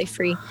totally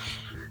free.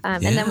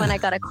 And then when I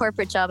got a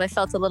corporate job, I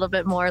felt a little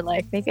bit more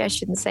like maybe I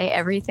shouldn't say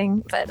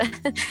everything, but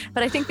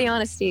I think the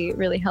honesty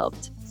really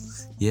helped.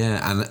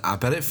 Yeah, and I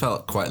bet it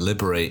felt quite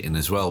liberating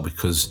as well,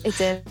 because it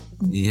did.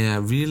 Yeah,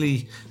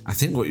 really, I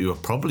think what you were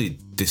probably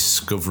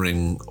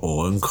discovering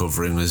or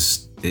uncovering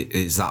is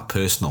that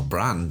personal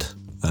brand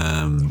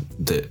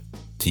that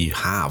you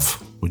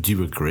have. Would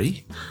you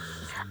agree?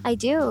 I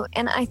do.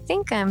 And I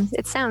think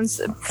it sounds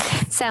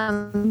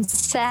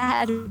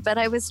sad, but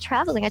I was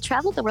traveling. I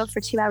traveled the world for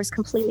 2 hours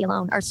completely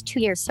alone, or 2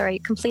 years,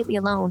 completely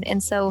alone.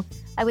 And so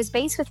I was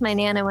based with my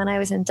Nana when I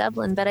was in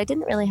Dublin, but I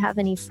didn't really have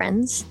any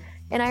friends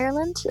in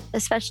Ireland,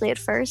 especially at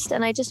first.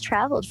 And I just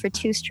traveled for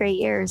 2 straight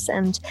years.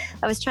 And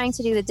I was trying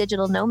to do the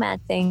digital nomad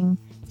thing.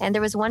 And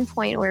there was one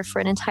point where for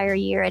an entire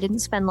year, I didn't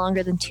spend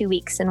longer than 2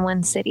 weeks in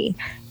one city.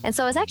 And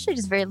so I was actually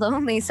just very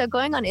lonely. So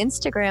going on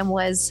Instagram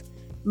was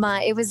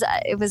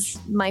it was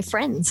my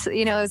friends.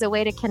 It was a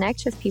way to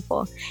connect with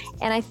people.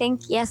 And I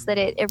think, yes, that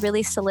it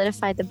really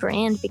solidified the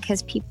brand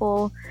because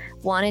people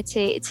wanted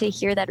to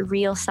hear that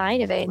real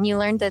side of it. And you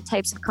learned the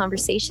types of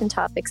conversation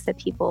topics that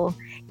people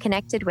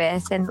connected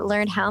with, and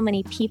learned how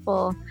many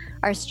people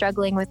are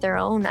struggling with their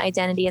own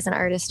identity as an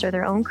artist, or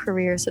their own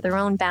careers, or their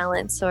own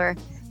balance, or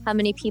how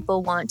many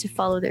people want to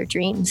follow their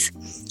dreams.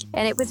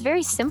 And it was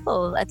very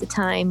simple at the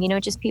time,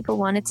 just people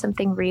wanted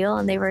something real,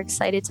 and they were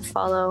excited to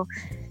follow.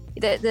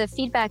 The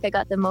feedback I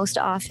got the most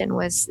often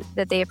was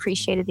that they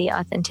appreciated the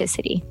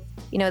authenticity,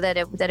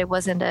 that it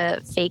wasn't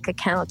a fake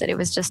account, that it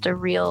was just a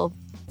real,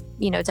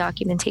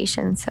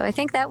 documentation. So I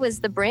think that was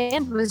the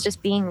brand, was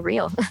just being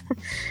real,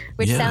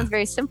 which sounds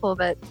very simple,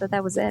 but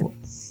that was it.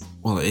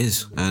 Well, it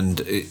is.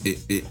 And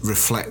it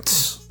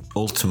reflects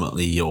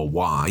ultimately your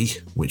why,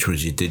 which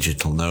was your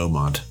digital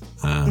nomad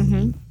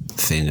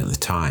thing at the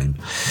time.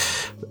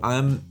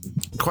 I'm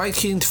quite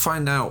keen to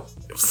find out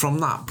from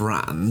that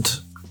brand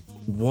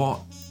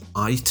what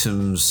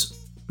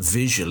items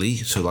visually,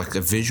 so like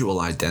a visual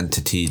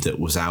identity that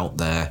was out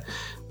there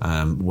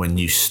when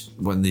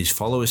these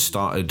followers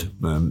started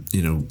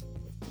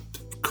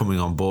coming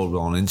on board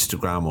on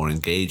Instagram or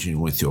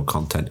engaging with your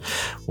content.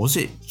 Was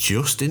it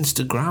just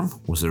Instagram?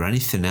 Was there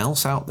anything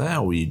else out there?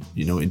 Or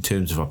in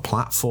terms of a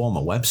platform,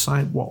 a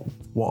website,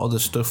 what other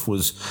stuff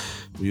were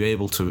you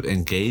able to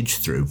engage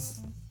through?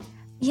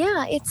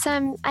 Yeah, it's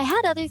I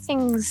had other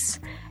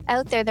things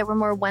out there that were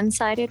more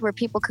one-sided, where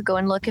people could go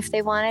and look if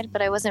they wanted,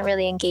 but I wasn't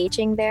really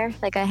engaging there.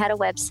 Like, I had a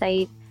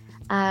website.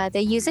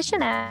 The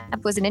Musician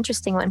app was an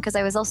interesting one because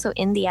I was also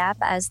in the app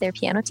as their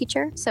piano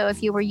teacher. So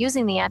if you were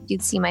using the app,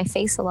 you'd see my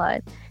face a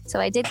lot. So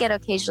I did get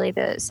occasionally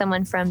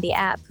someone from the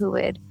app who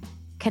would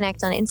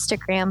connect on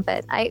Instagram,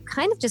 but I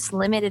kind of just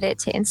limited it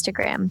to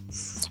Instagram.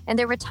 And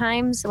there were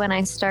times when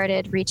I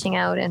started reaching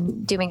out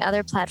and doing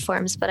other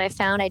platforms, but I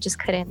found I just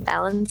couldn't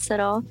balance it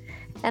all.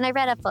 And I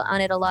read up on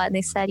it a lot, and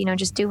they said,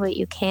 just do what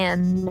you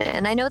can.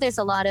 And I know there's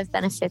a lot of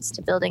benefits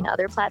to building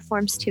other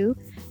platforms too,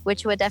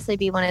 which would definitely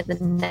be one of the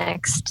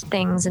next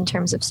things in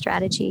terms of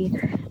strategy.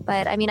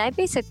 But I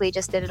basically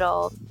just did it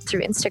all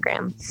through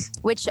Instagram,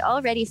 which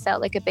already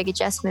felt like a big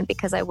adjustment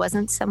because I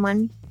wasn't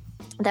someone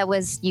that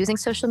was using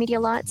social media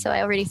a lot. So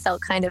I already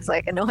felt kind of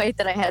like annoyed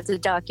that I had to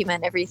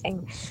document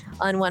everything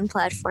on one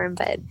platform,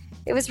 but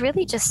it was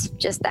really just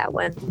that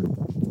one.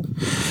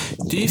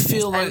 Do you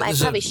feel like I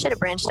probably should have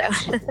branched out?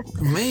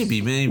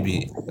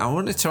 Maybe. I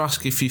wanted to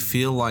ask if you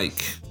feel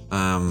like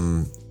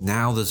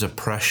now there's a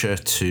pressure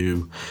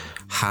to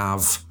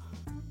have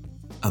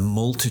a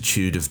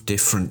multitude of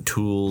different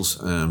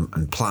tools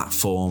and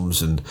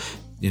platforms and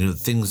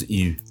things that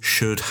you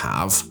should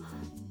have,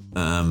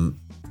 and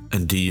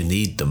do you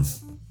need them,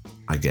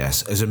 I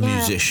guess, as a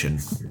musician?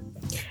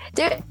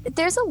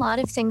 There's a lot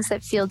of things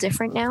that feel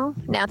different now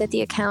that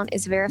the account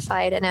is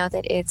verified and now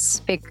that it's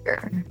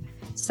bigger.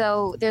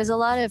 So there's a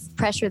lot of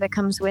pressure that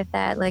comes with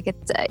that. Like,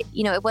 it's,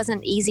 it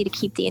wasn't easy to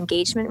keep the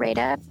engagement rate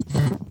up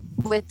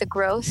with the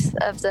growth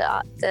of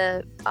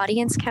the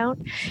audience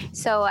count.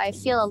 So I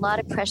feel a lot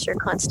of pressure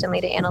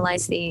constantly to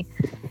analyze the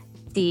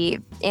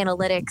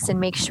analytics and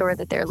make sure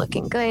that they're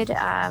looking good.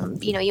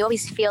 You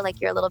always feel like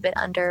you're a little bit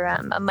under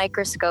a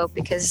microscope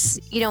because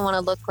you don't want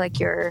to look like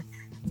you're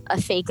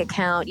a fake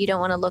account. You don't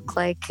want to look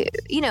like,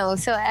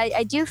 so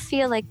I do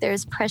feel like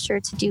there's pressure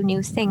to do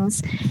new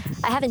things.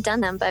 I haven't done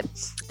them, but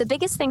the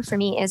biggest thing for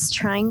me is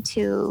trying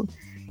to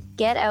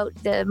get out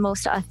the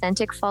most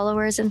authentic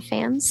followers and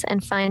fans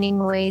and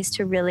finding ways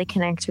to really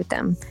connect with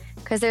them.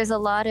 Because there's a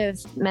lot of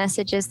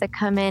messages that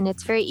come in.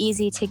 It's very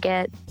easy to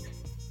get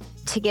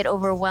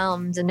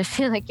overwhelmed and to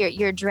feel like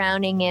you're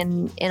drowning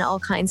in all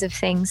kinds of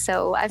things.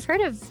 So I've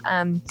heard of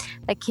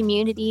like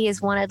Community is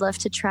one I'd love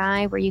to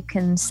try, where you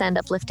can send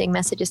uplifting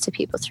messages to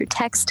people through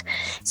text.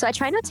 So I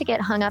try not to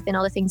get hung up in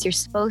all the things you're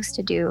supposed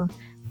to do,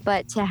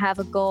 but to have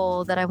a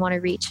goal that I want to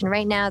reach. And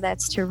right now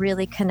that's to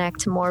really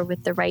connect more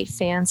with the right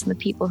fans and the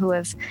people who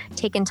have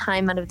taken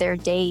time out of their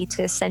day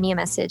to send me a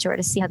message or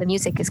to see how the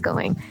music is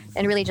going,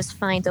 and really just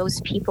find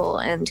those people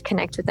and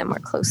connect with them more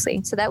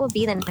closely. So that will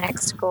be the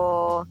next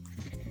goal.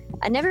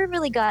 I never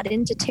really got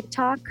into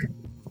TikTok.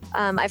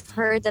 I've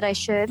heard that I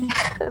should,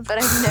 but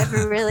I've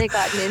never really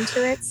gotten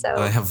into it. So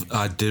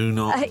I do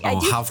not looked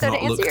at it.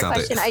 To answer your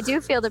question, I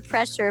do feel the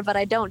pressure, but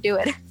I don't do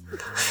it.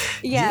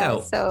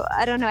 Yeah. So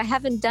I don't know. I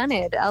haven't done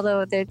it,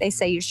 although they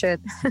say you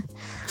should.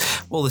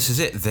 Well, this is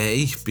it.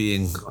 They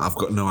being, I've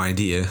got no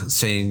idea,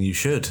 saying you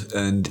should,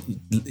 and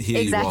here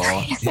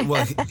exactly. you are.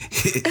 Well,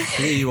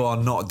 here you are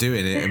not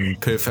doing it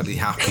and perfectly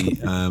happy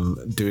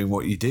doing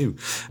what you do.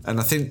 And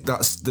I think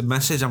that's the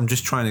message I'm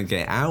just trying to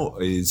get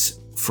out is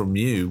from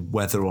you,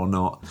 whether or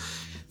not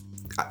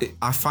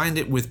I find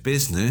it with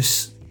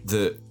business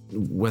that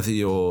whether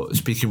you're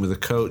speaking with a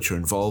coach or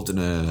involved in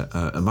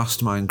a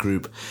mastermind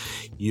group,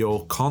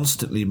 you're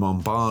constantly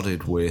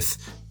bombarded with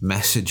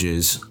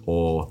messages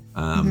or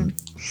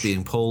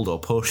being pulled or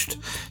pushed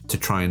to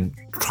try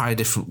a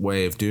different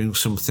way of doing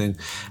something.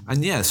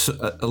 And yes,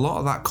 a lot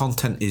of that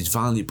content is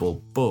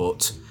valuable,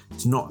 but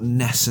it's not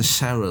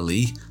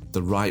necessarily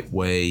the right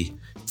way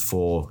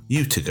for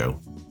you to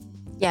go.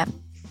 Yeah.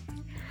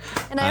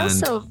 And I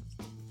also...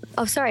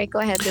 Oh, sorry. Go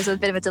ahead. There's a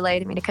bit of a delay. I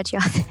didn't mean to cut you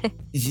off.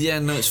 Yeah,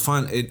 no, it's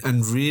fine.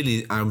 And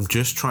really, I'm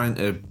just trying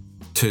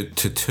to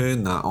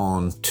turn that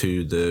on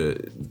to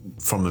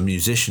from a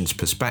musician's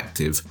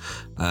perspective.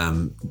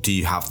 Do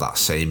you have that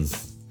same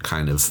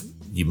kind of,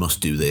 you must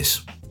do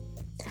this?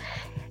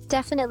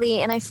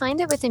 Definitely. And I find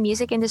that with the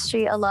music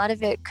industry, a lot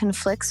of it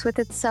conflicts with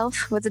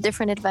itself, with the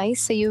different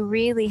advice. So you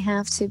really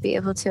have to be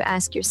able to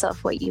ask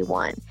yourself what you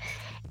want.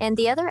 And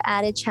the other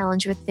added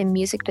challenge with the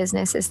music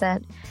business is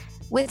that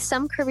with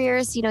some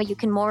careers, you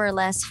can more or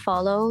less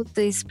follow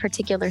these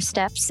particular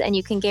steps and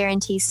you can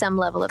guarantee some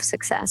level of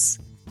success.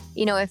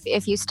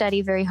 If you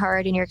study very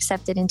hard and you're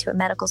accepted into a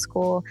medical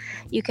school,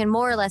 you can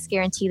more or less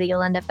guarantee that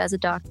you'll end up as a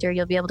doctor.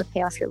 You'll be able to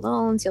pay off your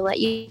loans. You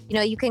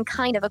can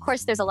of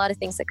course, there's a lot of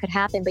things that could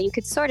happen, but you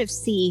could sort of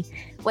see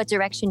what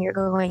direction you're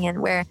going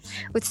in, where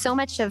with so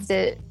much of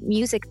the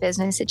music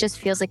business, it just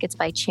feels like it's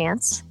by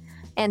chance.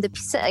 And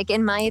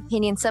in my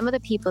opinion, some of the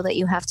people that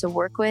you have to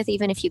work with,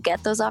 even if you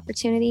get those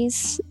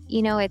opportunities,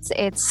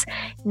 it's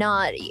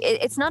not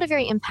a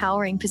very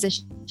empowering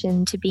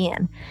position to be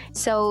in.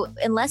 So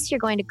unless you're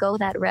going to go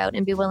that route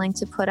and be willing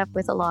to put up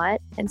with a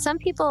lot, and some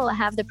people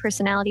have the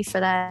personality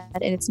for that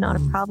and it's not a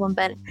problem,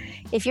 but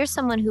if you're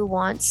someone who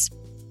wants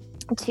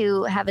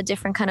to have a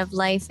different kind of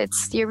life,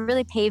 you're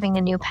really paving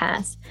a new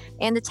path.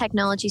 And the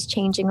technology is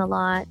changing a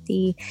lot.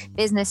 The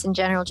business in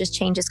general just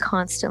changes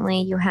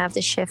constantly. You have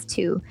the shift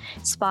to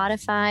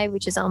Spotify,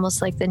 which is almost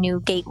like the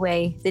new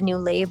gateway, the new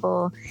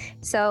label.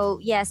 So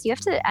yes, you have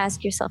to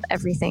ask yourself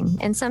everything.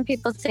 And some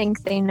people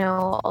think they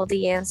know all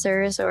the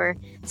answers, or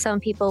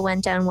some people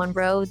went down one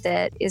road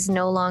that is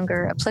no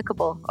longer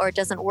applicable or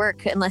doesn't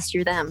work unless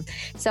you're them.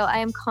 So I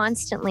am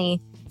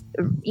constantly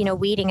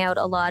weeding out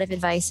a lot of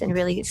advice and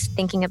really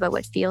thinking about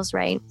what feels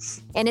right.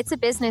 And it's a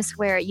business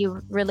where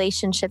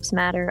relationships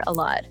matter a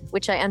lot,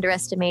 which I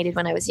underestimated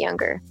when I was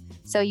younger.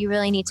 So you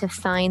really need to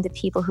find the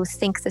people who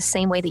think the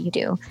same way that you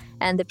do,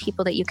 and the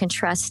people that you can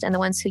trust, and the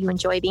ones who you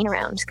enjoy being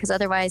around, because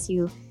otherwise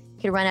you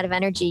could run out of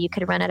energy, you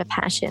could run out of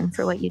passion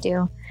for what you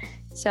do.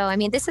 So,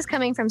 this is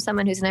coming from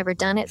someone who's never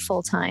done it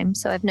full time.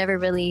 So I've never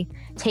really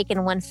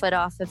taken one foot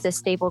off of the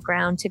stable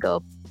ground to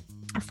go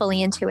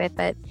fully into it.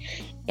 But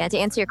yeah, to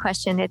answer your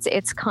question,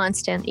 it's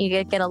constant.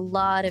 You get a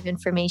lot of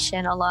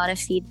information, a lot of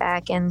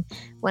feedback. And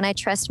when I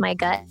trust my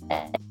gut,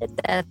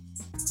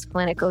 that's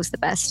when it goes the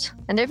best.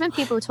 And there have been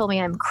people who told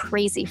me I'm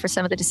crazy for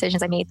some of the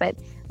decisions I made, but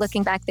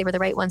looking back, they were the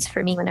right ones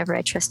for me whenever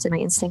I trusted my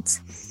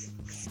instincts.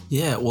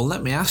 Yeah, well,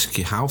 let me ask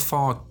you, how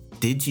far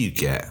did you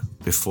get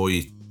before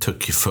you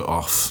took your foot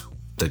off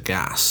the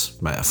gas,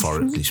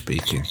 metaphorically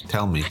speaking?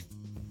 Tell me.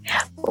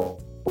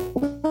 Well,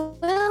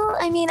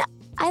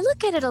 I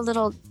look at it a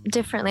little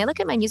differently. I look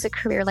at my music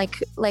career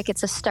like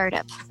it's a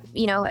startup,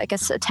 I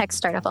guess a tech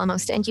startup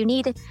almost, and you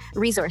need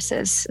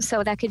resources.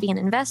 So that could be an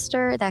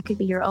investor, that could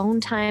be your own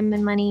time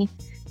and money,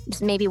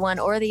 maybe one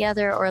or the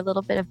other, or a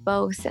little bit of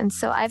both. And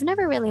so I've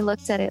never really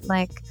looked at it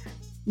like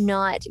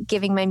not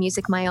giving my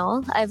music my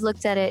all. I've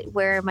looked at it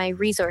where my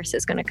resource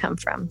is going to come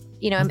from.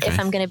 If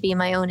I'm going to be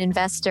my own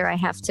investor, I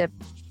have to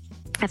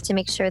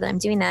make sure that I'm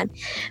doing that.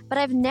 But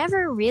I've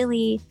never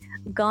really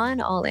gone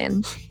all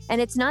in,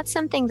 and it's not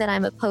something that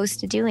I'm opposed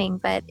to doing,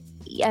 but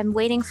I'm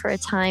waiting for a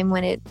time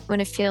when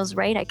it feels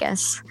right, I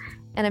guess.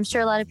 And I'm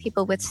sure a lot of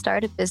people with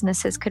startup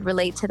businesses could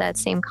relate to that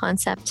same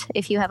concept.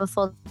 If you have a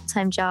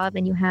full-time job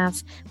and you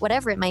have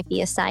whatever it might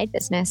be, a side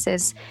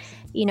business,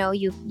 you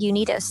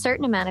need a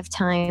certain amount of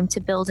time to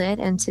build it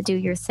and to do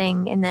your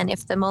thing. And then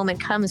if the moment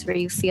comes where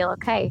you feel,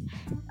 okay,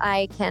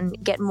 I can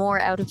get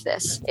more out of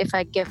this if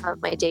I give up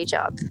my day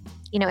job.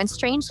 And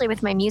strangely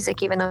with my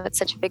music, even though it's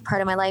such a big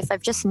part of my life,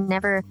 I've just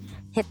never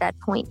hit that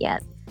point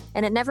yet.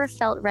 And it never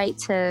felt right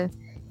to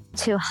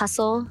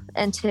hustle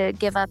and to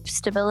give up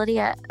stability.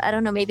 I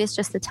don't know, maybe it's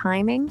just the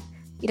timing,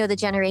 the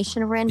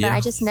generation we're in, but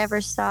I just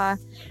never saw.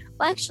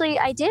 Well, actually,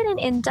 I did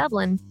in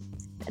Dublin.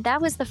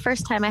 That was the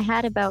first time. I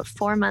had about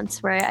 4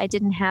 months where I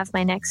didn't have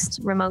my next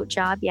remote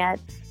job yet.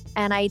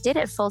 And I did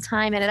it full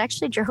time, and it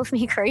actually drove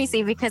me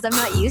crazy because I'm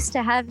not used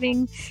to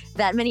having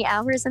that many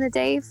hours in a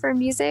day for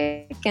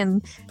music.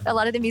 And a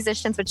lot of the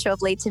musicians would show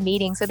up late to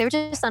meetings. So they were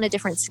just on a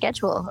different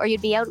schedule, or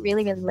you'd be out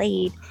really, really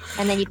late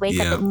and then you'd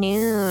wake up at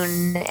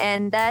noon.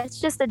 And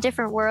that's just a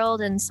different world.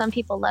 And some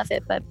people love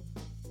it, but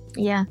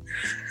yeah.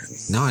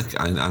 No,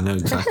 I know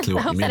exactly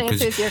what you mean. I hope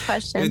that answers your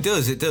question. It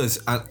does.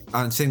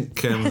 I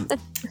think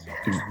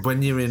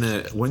when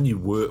you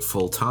work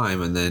full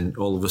time and then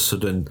all of a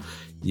sudden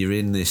you're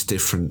in this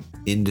different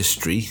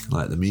industry,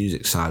 like the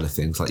music side of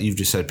things, like you've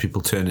just said,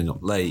 people turning up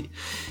late,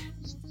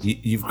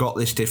 you've got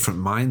this different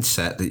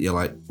mindset that you're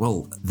like,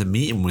 well, the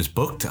meeting was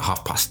booked at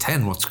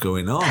 10:30. What's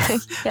going on?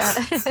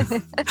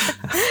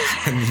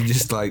 And you're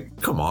just like,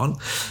 come on,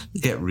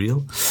 get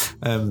real.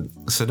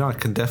 So no, I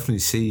can definitely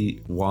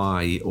see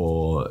why,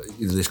 or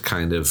this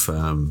kind of,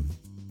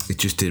 it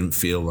just didn't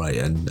feel right.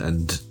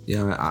 And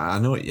yeah, I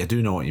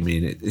do know what you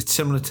mean. It's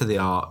similar to the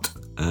art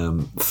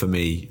for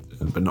me,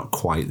 but not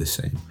quite the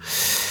same.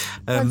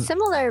 Well, it's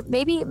similar,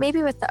 maybe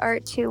with the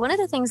art too. One of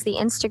the things the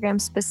Instagram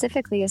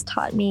specifically has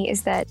taught me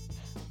is that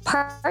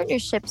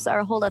partnerships are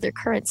a whole other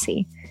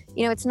currency.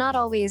 You know, it's not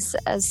always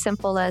as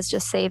simple as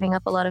just saving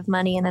up a lot of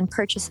money and then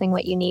purchasing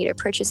what you need or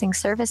purchasing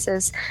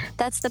services.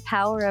 That's the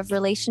power of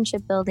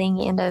relationship building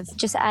and of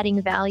just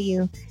adding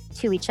value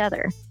to each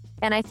other.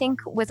 And I think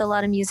with a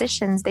lot of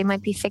musicians, they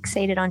might be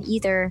fixated on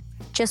either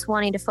just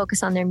wanting to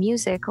focus on their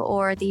music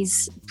or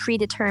these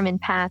predetermined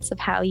paths of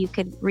how you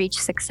could reach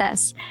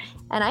success.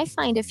 And I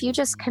find if you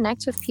just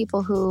connect with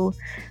people who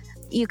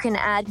you can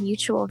add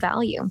mutual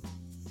value,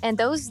 and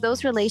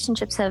those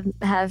relationships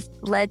have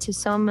led to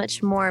so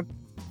much more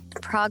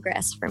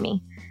progress for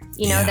me,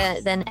 you know,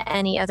 than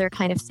any other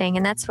kind of thing.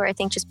 And that's where I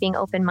think just being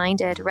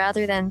open-minded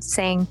rather than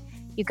saying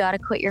you got to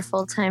quit your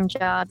full-time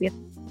job, you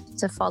have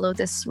to follow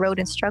this road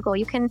and struggle.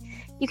 You can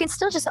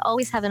still just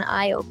always have an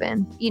eye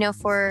open, you know,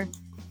 for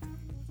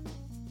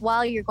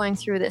while you're going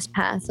through this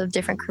path of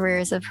different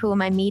careers of who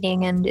am I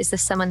meeting, and is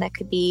this someone that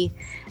could be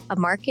a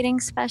marketing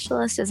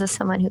specialist? Is this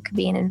someone who could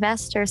be an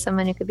investor,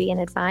 someone who could be an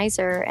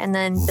advisor, and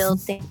then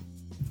build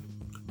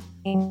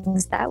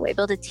things that way,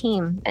 build a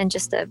team and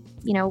just a,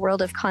 you know,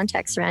 world of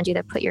context around you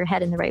that put your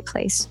head in the right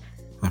place.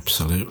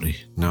 Absolutely.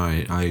 No,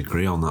 I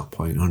agree on that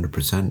point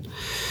 100%.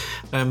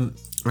 I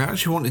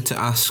actually wanted to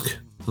ask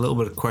a little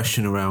bit of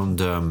question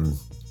around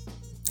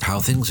how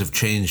things have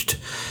changed,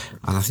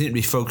 and I think it'd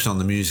be focused on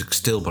the music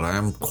still, but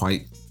I'm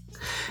quite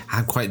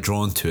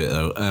drawn to it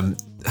though.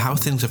 How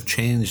things have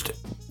changed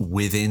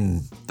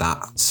within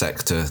that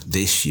sector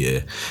this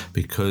year,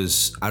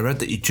 because I read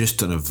that you'd just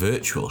done a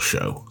virtual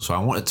show. So I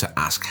wanted to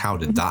ask, how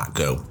did that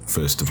go,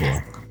 first of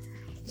all?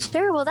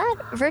 Sure. Well, that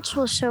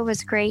virtual show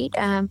was great.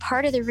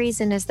 Part of the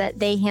reason is that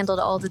they handled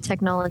all the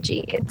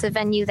technology. It's a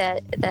venue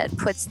that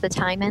puts the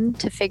time in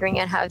to figuring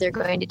out how they're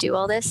going to do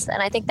all this.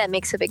 And I think that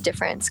makes a big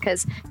difference,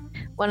 because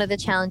one of the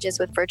challenges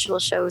with virtual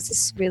shows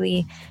is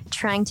really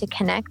trying to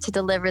connect to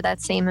deliver that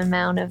same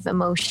amount of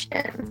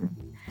emotion.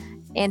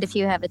 And if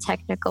you have a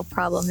technical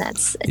problem,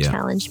 that's a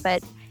challenge.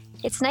 But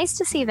it's nice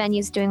to see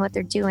venues doing what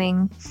they're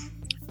doing.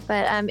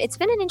 But it's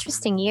been an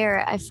interesting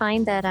year. I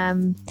find that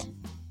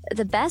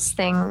the best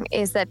thing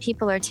is that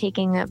people are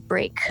taking a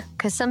break,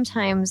 because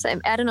sometimes,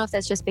 I don't know if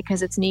that's just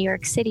because it's New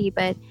York City,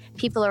 but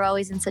people are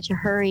always in such a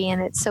hurry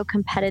and it's so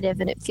competitive,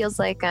 and it feels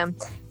like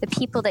the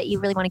people that you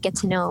really want to get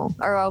to know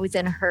are always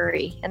in a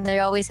hurry, and they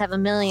always have a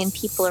million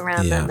people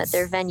around them at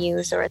their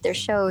venues or at their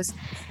shows.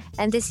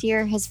 And this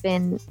year has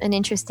been an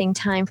interesting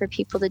time for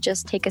people to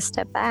just take a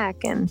step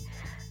back. And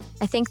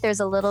I think there's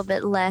a little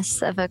bit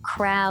less of a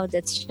crowd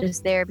that's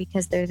just there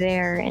because they're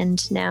there.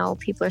 And now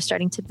people are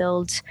starting to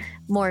build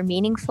more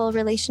meaningful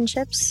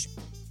relationships,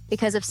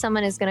 because if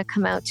someone is going to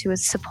come out to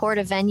support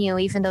a venue,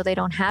 even though they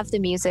don't have the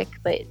music,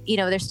 but, you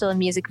know, they're still a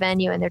music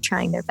venue and they're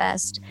trying their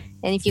best.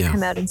 And if you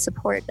come out and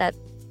support, that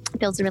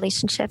builds a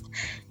relationship.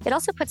 It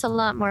also puts a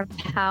lot more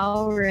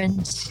power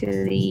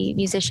into the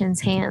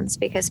musician's hands,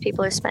 because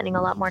people are spending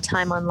a lot more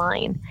time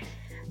online.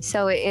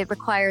 So it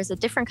requires a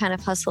different kind of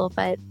hustle,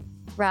 but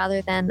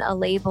rather than a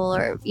label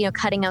or, you know,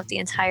 cutting out the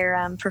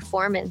entire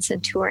performance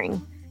and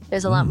touring,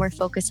 there's a lot more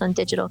focus on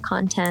digital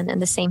content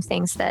and the same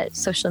things that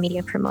social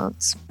media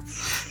promotes.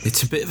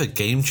 It's a bit of a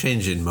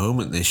game-changing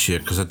moment this year,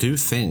 because I do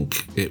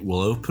think it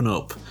will open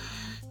up.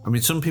 I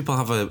mean, some people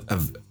have a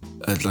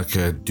like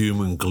a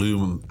doom and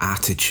gloom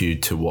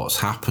attitude to what's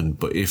happened,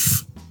 but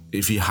if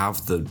you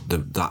have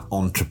that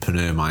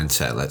entrepreneur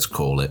mindset, let's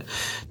call it,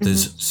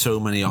 there's so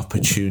many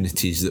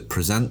opportunities that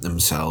present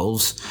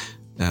themselves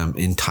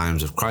in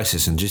times of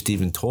crisis. And just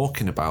even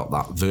talking about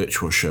that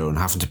virtual show and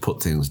having to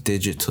put things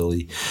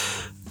digitally,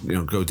 you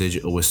know, go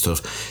digital with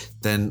stuff,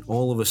 then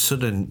all of a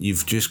sudden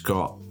you've just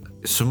got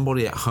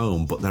somebody at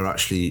home, but they're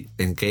actually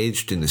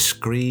engaged in a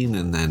screen,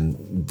 and then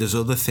there's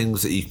other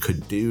things that you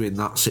could do in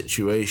that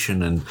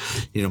situation, and,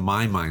 you know,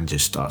 my mind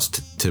just starts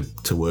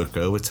to work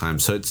overtime.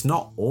 So it's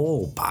not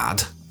all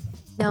bad.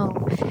 No,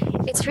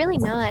 it's really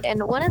not.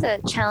 And one of the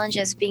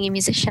challenges being a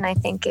musician, I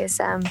think, is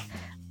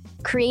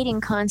creating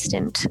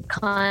constant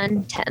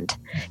content.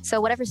 So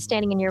whatever's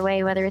standing in your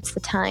way, whether it's the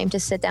time to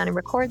sit down and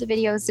record the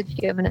videos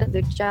if you have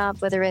another job,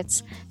 whether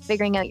it's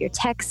figuring out your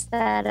tech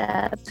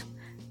setup,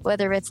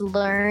 whether it's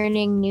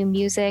learning new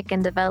music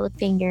and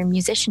developing your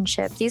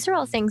musicianship, these are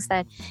all things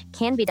that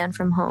can be done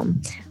from home.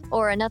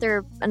 Or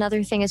another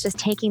thing is just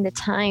taking the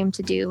time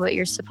to do what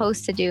you're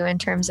supposed to do in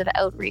terms of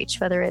outreach,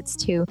 whether it's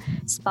to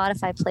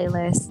Spotify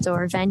playlists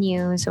or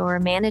venues or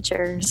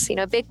managers. You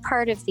know, a big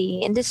part of the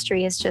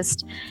industry is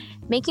just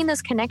making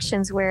those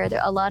connections where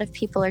a lot of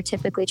people are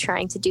typically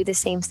trying to do the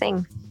same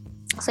thing.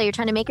 So you're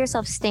trying to make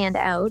yourself stand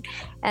out,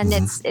 and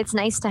it's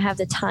nice to have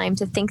the time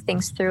to think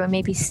things through and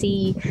maybe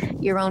see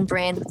your own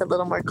brand with a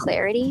little more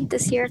clarity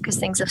this year, because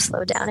things have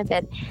slowed down a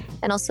bit,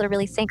 and also to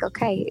really think,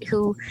 okay,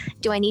 who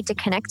do I need to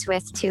connect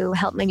with to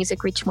help my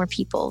music reach more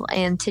people,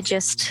 and to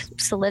just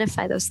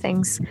solidify those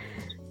things.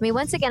 I mean,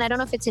 once again, I don't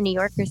know if it's a New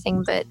Yorker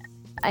thing, but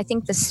I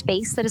think the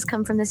space that has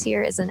come from this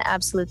year is an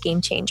absolute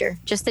game changer.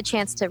 Just the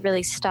chance to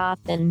really stop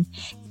and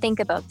think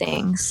about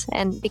things.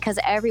 And because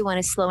everyone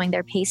is slowing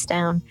their pace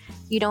down,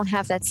 you don't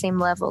have that same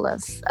level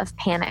of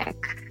panic,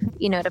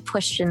 to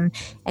push and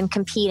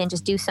compete and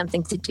just do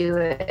something to do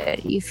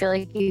it. You feel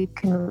like you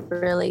can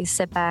really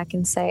sit back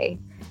and say,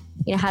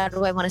 how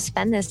do I want to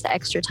spend this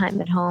extra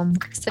time at home?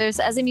 Because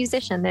as a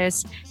musician,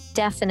 there's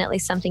definitely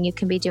something you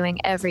can be doing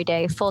every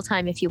day, full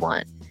time if you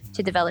want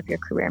to develop your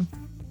career.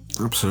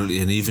 Absolutely,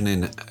 and even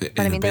in but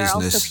a there business, are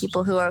also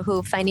people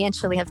who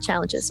financially have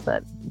challenges.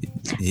 But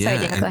yeah,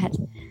 sorry, Dana, go ahead.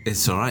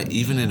 It's all right.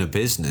 Even in a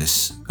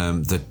business,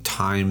 the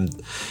time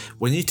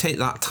when you take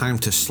that time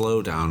to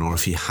slow down, or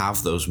if you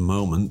have those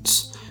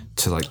moments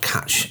to like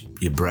catch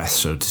your breath,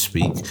 so to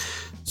speak,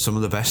 some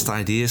of the best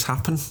ideas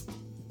happen.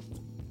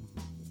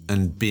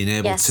 And being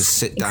able to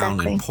sit down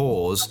and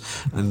pause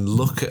and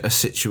look at a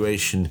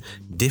situation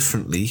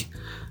differently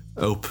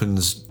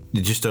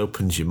just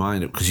opens your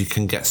mind up, because you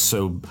can get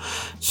so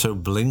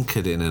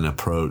blinkered in an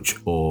approach,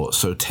 or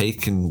so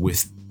taken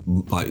with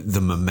like the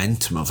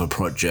momentum of a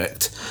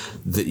project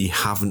that you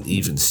haven't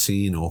even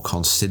seen or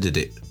considered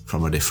it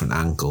from a different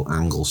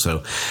angle.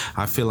 So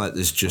I feel like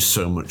there's just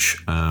so much,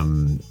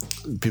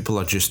 people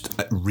are just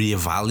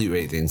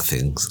reevaluating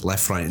things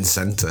left, right and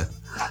center.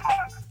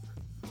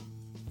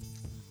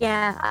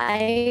 Yeah,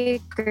 I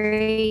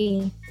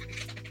agree.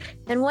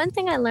 And one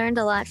thing I learned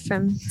a lot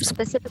from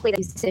specifically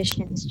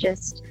musicians,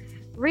 just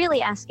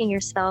really asking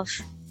yourself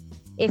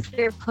if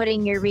you're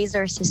putting your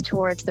resources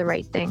towards the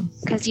right thing.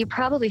 Because you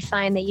probably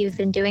find that you've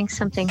been doing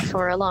something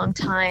for a long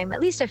time, at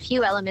least a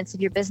few elements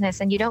of your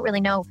business, and you don't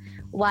really know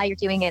why you're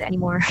doing it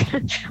anymore,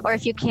 or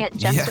if you can't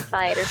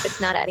justify it, or if it's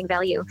not adding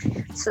value.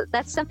 So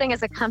that's something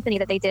as a company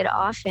that they did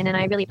often, and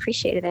I really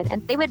appreciated it.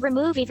 And they would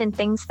remove even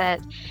things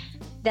that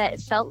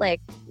felt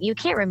like you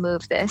can't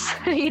remove this,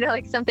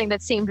 like something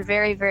that seemed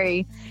very,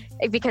 very,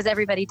 because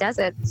everybody does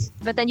it.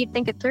 But then you'd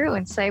think it through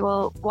and say,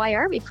 well, why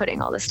are we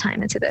putting all this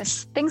time into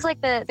this? Things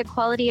like the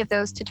quality of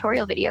those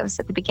tutorial videos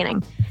at the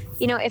beginning.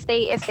 If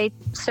they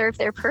serve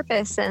their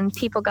purpose and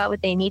people got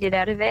what they needed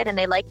out of it and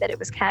they liked that it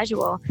was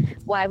casual,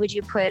 why would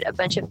you put a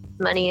bunch of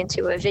money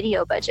into a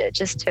video budget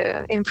just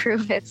to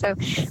improve it? So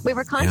we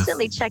were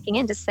constantly checking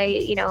in to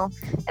say,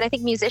 and I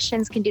think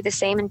musicians can do the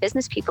same and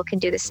business people can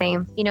do the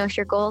same. If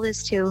your goal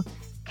is to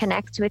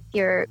connect with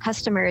your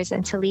customers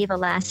and to leave a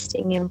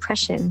lasting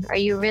impression, are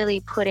you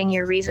really putting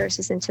your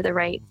resources into the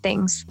right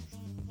things?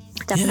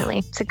 Definitely.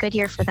 Yeah. It's a good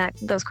year for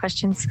those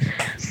questions.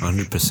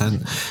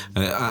 100%.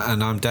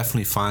 And I'm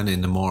definitely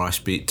finding the more I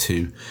speak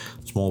to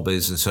small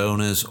business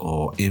owners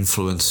or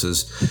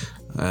influencers,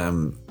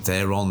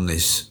 they're on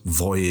this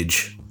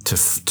voyage to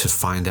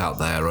find out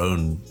their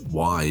own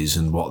whys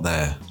and what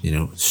they're,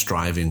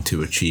 striving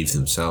to achieve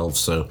themselves.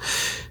 So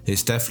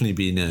it's definitely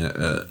been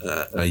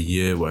a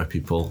year where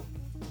people,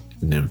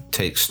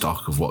 take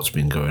stock of what's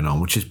been going on,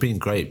 which has been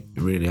great.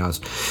 It really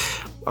has.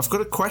 I've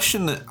got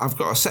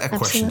a set of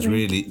questions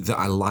really that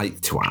I like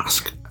to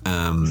ask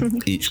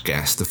each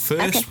guest. The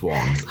first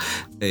one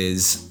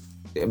is,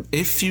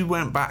 if you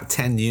went back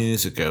 10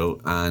 years ago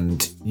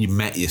and you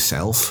met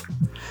yourself,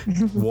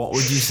 what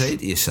would you say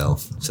to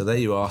yourself? So there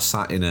you are,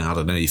 sat in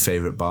your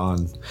favourite bar,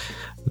 and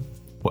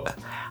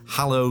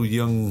hello,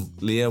 young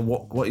Leah,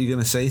 what are you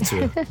going to say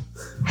to her?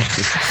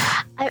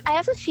 I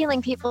have a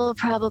feeling people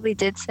probably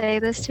did say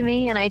this to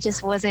me and I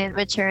just wasn't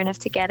mature enough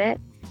to get it.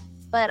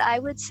 But I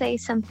would say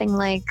something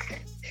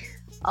like,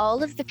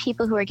 all of the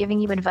people who are giving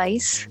you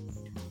advice,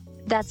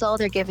 that's all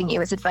they're giving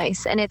you is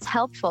advice. And it's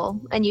helpful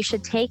and you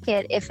should take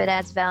it if it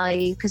adds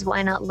value, because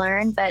why not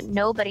learn? But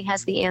nobody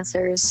has the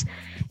answers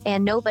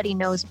and nobody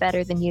knows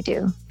better than you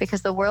do,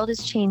 because the world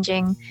is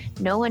changing.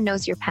 No one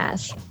knows your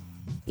path.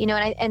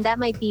 And that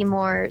might be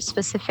more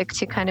specific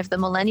to kind of the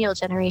millennial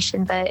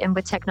generation, and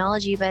with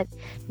technology, but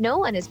no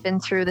one has been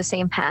through the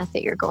same path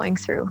that you're going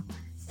through.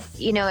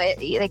 And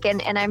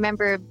I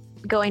remember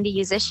going to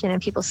Musician and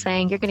people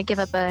saying, you're going to give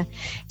up a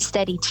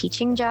steady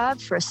teaching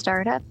job for a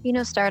startup.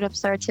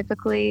 Startups are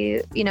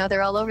typically,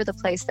 they're all over the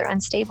place. They're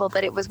unstable,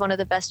 but it was one of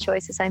the best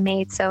choices I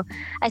made. So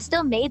I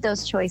still made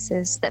those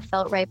choices that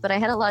felt right, but I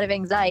had a lot of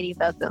anxiety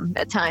about them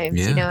at times,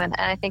 and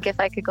I think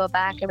if I could go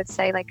back, I would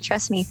say,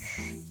 trust me,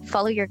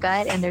 follow your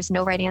gut, and there's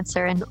no right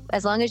answer. And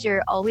as long as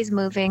you're always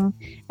moving,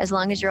 as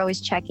long as you're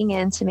always checking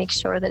in to make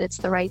sure that it's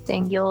the right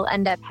thing, you'll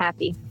end up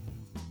happy.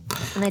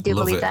 And I do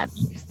believe that.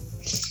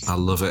 I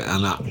love it.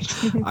 And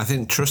I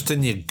think trust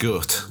in your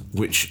gut,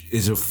 which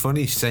is a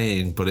funny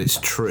saying, but it's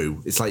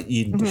true. It's like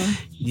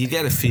you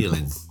get a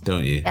feeling,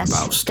 don't you? Yes,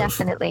 about stuff.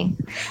 Definitely.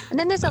 And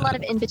then there's a lot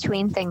of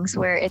in-between things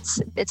where it's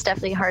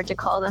definitely hard to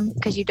call them,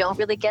 because you don't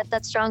really get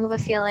that strong of a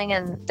feeling,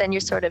 and then you're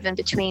sort of in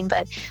between.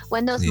 But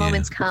when those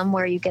moments come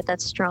where you get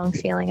that strong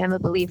feeling, I'm a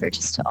believer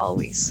just to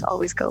always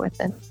go with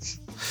it.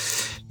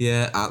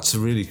 Yeah, that's a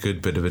really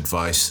good bit of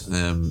advice.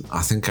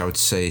 I think I would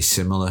say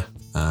similar,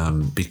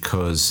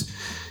 because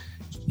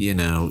you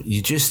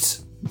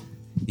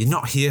you're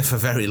not here for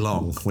very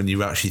long when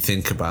you actually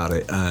think about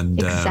it. And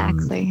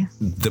exactly.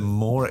 The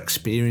more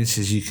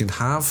experiences you can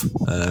have,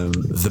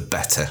 the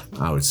better,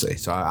 I would say.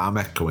 So I'm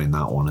echoing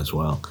that one as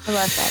well. I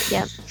love that.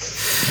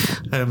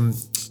 Yep.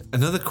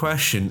 Another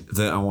question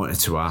that I wanted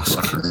to ask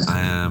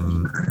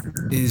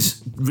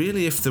is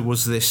really if there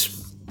was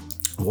this,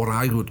 what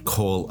I would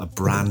call a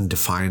brand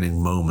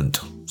defining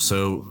moment.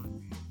 So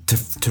to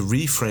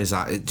rephrase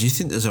that, do you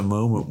think there's a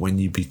moment when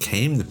you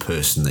became the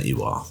person that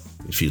you are,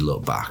 if you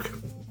look back?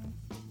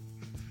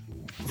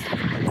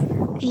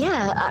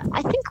 Yeah,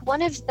 I think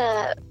one of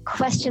the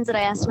questions that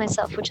I asked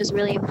myself, which is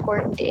really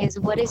important, is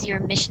what is your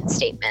mission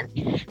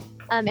statement?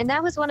 And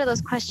that was one of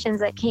those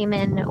questions that came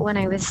in when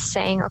I was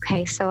saying,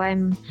 okay, so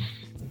I'm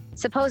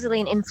supposedly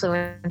an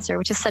influencer,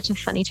 which is such a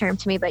funny term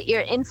to me, but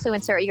you're an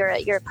influencer,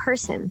 you're a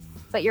person,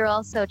 but you're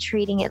also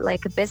treating it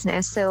like a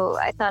business. So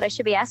I thought I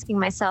should be asking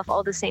myself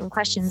all the same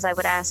questions I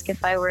would ask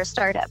if I were a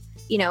startup.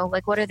 You know,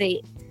 like what are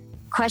the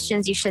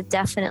questions you should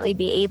definitely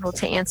be able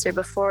to answer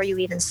before you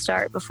even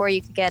start, before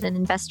you could get an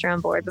investor on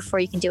board, before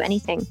you can do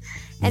anything.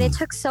 And it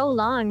took so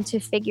long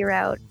to figure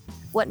out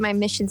what my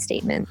mission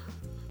statement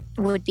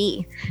would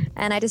be.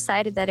 And I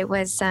decided that it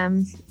was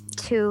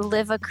to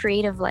live a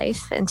creative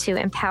life and to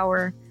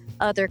empower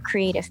other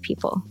creative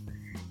people.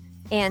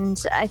 And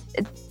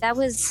that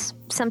was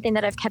something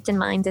that I've kept in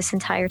mind this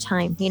entire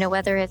time, you know,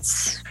 whether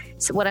it's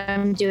what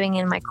I'm doing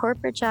in my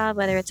corporate job,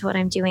 whether it's what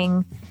I'm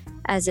doing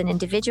as an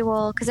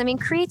individual. Because I mean,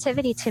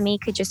 creativity to me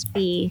could just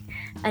be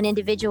an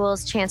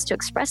individual's chance to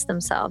express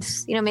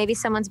themselves. You know, maybe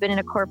someone's been in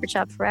a corporate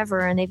job forever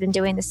and they've been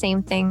doing the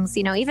same things,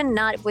 you know, even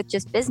not with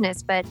just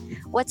business, but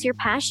what's your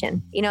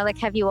passion? You know, like,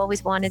 have you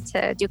always wanted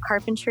to do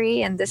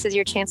carpentry and this is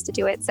your chance to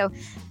do it? So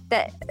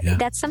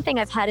that's something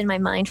I've had in my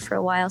mind for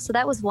a while. So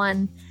that was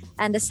one.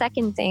 And the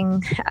second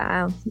thing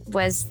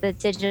was the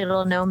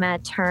digital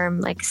nomad term,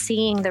 like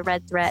seeing the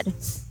red thread.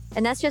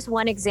 And that's just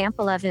one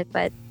example of it.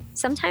 But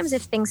sometimes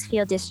if things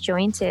feel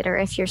disjointed or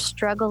if you're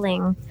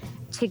struggling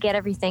to get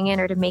everything in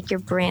or to make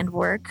your brand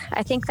work,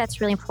 I think that's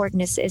really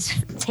important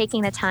is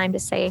taking the time to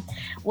say,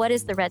 what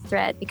is the red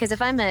thread? Because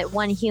if I'm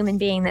one human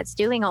being that's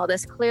doing all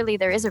this, clearly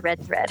there is a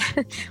red thread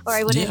or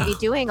I wouldn't be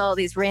doing all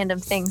these random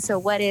things. So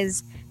what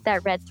is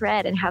that red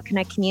thread and how can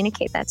I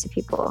communicate that to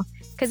people?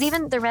 Because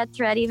even the red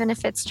thread, even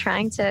if it's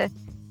trying to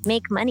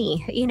make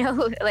money, you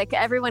know, like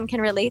everyone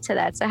can relate to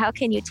that. So how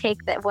can you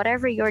take that,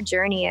 whatever your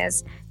journey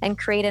is, and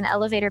create an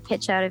elevator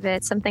pitch out of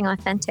it, something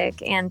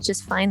authentic, and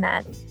just find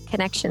that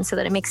connection so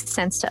that it makes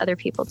sense to other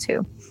people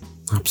too.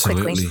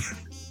 Absolutely. Quickly.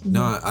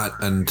 No,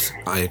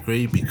 I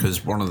agree,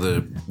 because when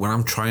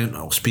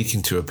I'm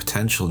speaking to a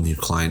potential new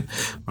client,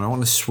 when I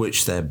want to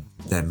switch their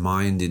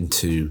mind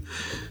into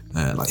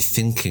like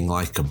thinking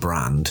like a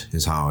brand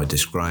is how I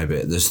describe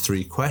it. There's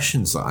 3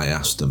 questions that I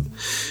ask them.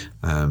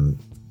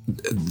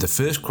 The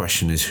first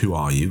question is, who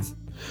are you?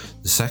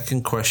 The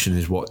second question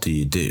is, what do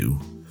you do?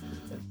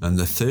 And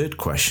the third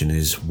question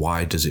is,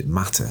 why does it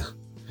matter?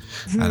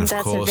 And of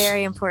That's course, a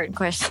very important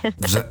question.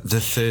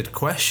 the third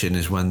question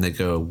is when they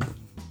go,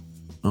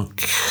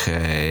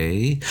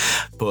 okay,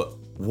 but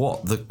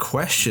what the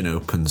question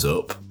opens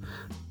up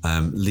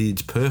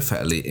leads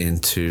perfectly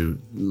into,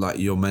 like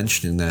you're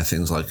mentioning there,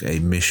 things like a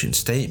mission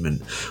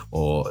statement,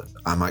 or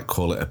I might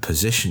call it a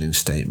positioning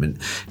statement.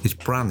 It's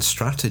brand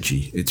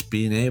strategy. It's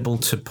being able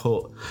to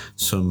put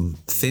some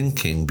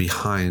thinking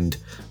behind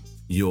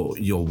your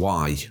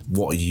why.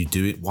 What are you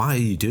doing? Why are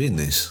you doing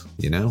this?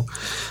 You know?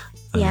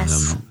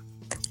 Yes.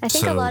 I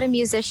think a lot of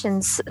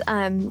musicians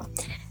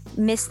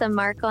miss the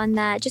mark on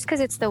that, just because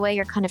it's the way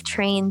you're kind of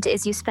trained,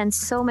 is you spend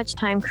so much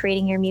time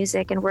creating your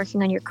music and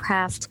working on your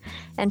craft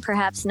and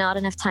perhaps not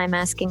enough time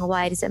asking,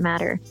 why does it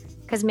matter?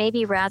 Because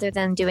maybe rather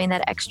than doing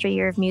that extra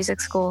year of music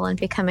school and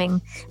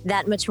becoming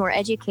that much more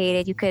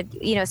educated, you could,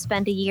 you know,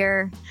 spend a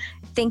year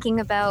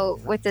thinking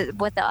about what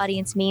the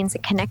audience means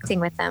and connecting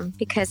with them.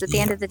 Because at the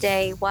end of the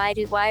day, why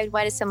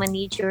does someone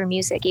need your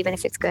music, even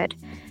if it's good?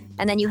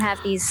 And then you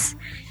have these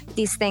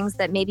things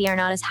that maybe are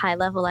not as high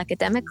level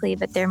academically,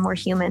 but they're more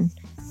human.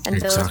 And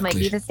those might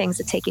be the things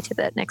that take you to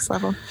that next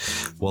level.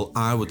 Well,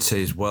 I would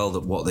say as well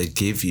that what they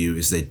give you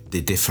is they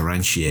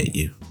differentiate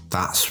you.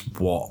 That's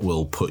what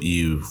will put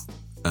you,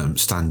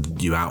 stand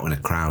you out in a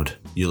crowd.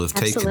 You'll have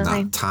taken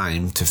that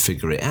time to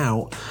figure it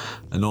out.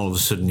 And all of a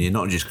sudden, you're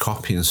not just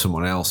copying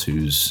someone else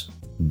who's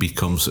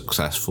become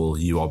successful.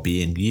 You are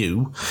being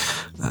you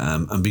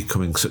and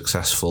becoming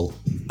successful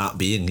at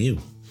being you.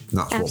 And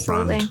that's what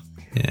brand.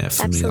 Yeah,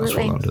 for me, that's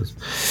what that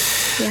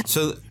does. Yeah.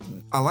 So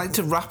I like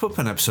to wrap up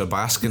an episode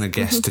by asking a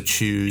guest to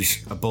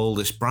choose a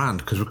boldest brand,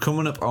 because we're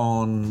coming up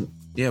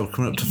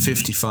to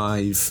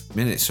 55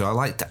 minutes. So I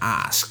like to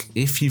ask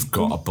if you've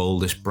got a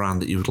boldest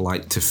brand that you would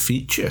like to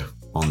feature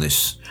on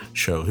this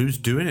show. Who's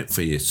doing it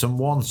for you?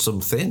 Someone,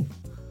 something?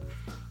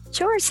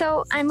 Sure.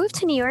 So I moved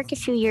to New York a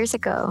few years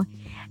ago.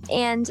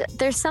 And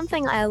there's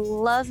something I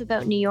love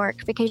about New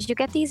York, because you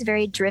get these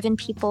very driven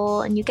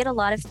people and you get a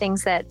lot of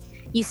things that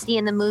you see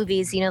in the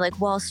movies, you know, like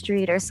Wall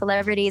Street or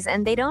celebrities,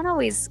 and they don't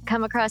always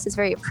come across as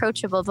very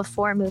approachable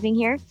before moving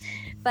here.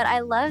 but I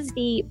love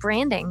the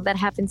branding that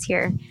happens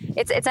here.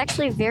 It's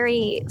actually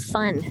very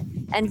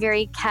fun and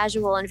very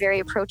casual and very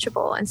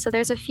approachable. And so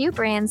there's a few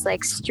brands,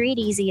 like Street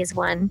Easy is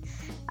one.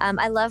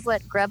 I love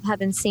what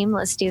Grubhub and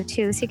Seamless do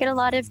too. So you get a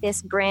lot of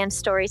this brand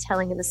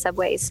storytelling in the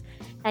subways.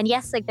 And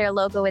yes, like their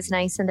logo is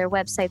nice and their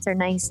websites are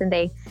nice and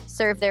they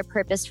serve their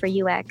purpose for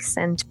UX.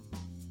 And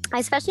I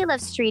especially love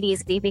Street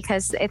Easy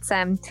because it's,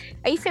 are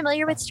you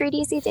familiar with Street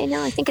Easy,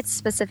 Daniel? I think it's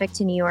specific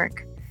to New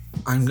York.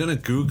 I'm going to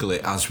Google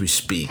it as we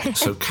speak.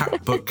 So,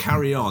 but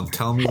carry on.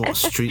 Tell me what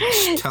Street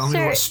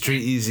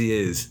Easy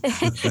is.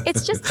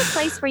 It's just a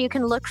place where you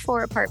can look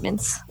for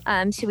apartments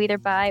to either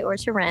buy or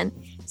to rent.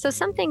 So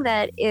something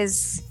that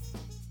is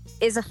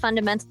a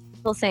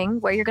fundamental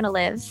thing where you're going to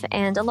live.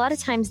 And a lot of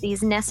times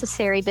these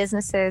necessary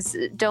businesses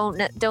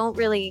don't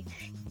really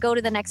go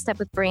to the next step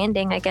with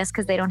branding, I guess,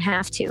 because they don't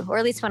have to. Or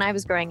at least when I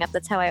was growing up,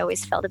 that's how I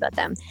always felt about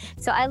them.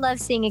 So I love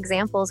seeing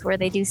examples where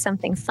they do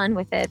something fun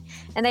with it.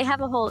 And they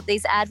have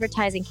these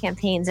advertising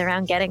campaigns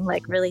around getting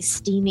like really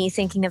steamy,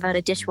 thinking about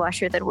a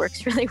dishwasher that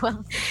works really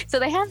well. So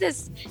they have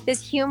this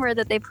humor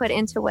that they put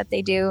into what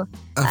they do.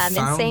 I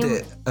found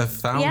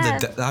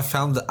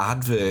the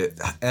advert.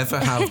 Ever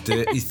have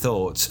dirty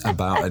thoughts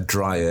about a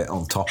dryer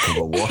on top of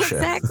a washer?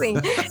 Exactly.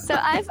 So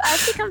I've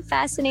become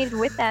fascinated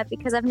with that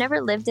because I've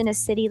never lived in a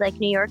city like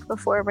New York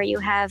before where you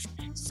have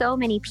so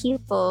many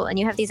people and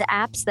you have these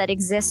apps that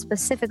exist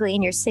specifically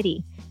in your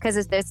city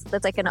because that's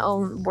like an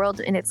own world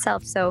in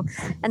itself. So,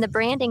 and the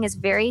branding is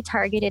very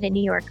targeted at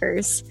New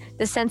Yorkers.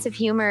 The sense of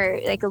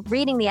humor, like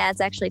reading the ads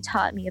actually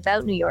taught me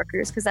about New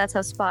Yorkers because that's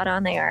how spot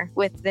on they are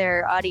with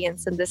their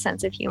audience and the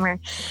sense of humor.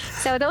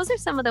 So those are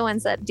some of the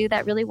ones that do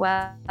that really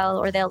well,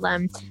 or they'll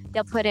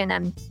put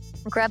in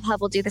Grubhub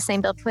will do the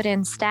same. They'll put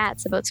in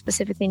stats about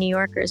specifically New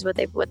Yorkers, what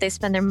they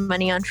spend their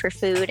money on for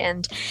food.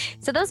 And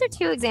so those are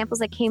two examples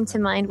that came to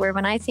mind where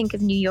when I think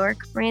of New York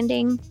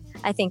branding,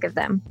 I think of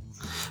them.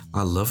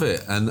 I love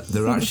it. And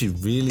they're actually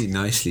really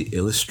nicely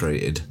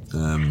illustrated.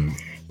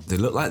 They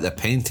look like they're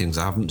paintings.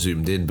 I haven't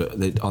zoomed in, but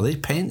are they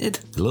painted?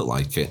 They look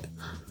like it.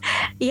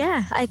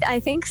 Yeah,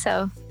 I think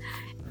so.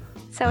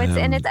 So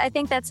I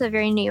think that's a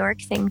very New York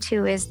thing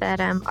too, is that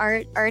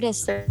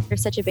artists are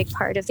such a big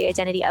part of the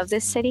identity of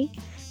this city.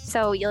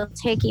 So you'll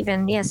take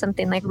even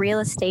something like real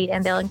estate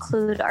and they'll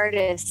include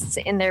artists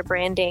in their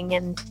branding,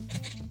 and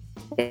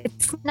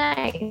it's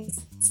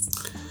nice.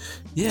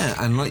 Yeah,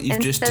 and like you've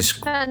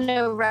just trying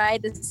to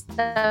ride the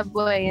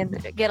subway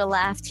and get a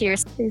laugh to your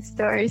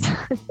stories.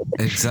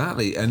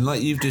 Exactly, and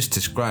like you've just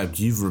described,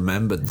 you've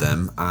remembered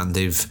them and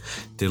they've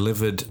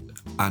delivered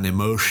an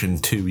emotion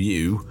to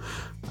you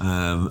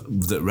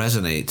that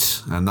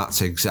resonates, and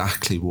that's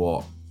exactly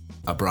what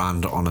a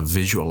brand on a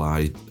visual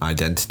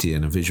identity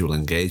and a visual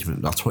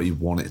engagement, that's what you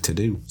want it to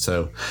do.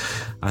 So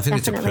I think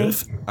it's a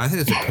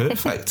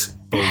perfect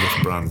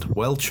Boldest brand.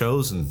 Well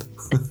chosen.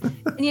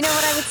 And you know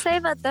what I would say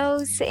about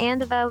those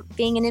and about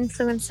being an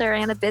influencer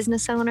and a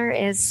business owner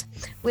is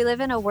we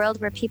live in a world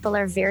where people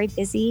are very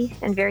busy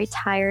and very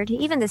tired,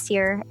 even this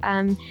year.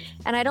 And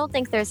I don't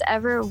think there's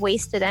ever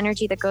wasted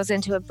energy that goes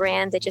into a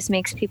brand that just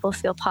makes people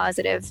feel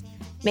positive,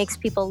 makes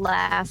people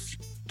laugh,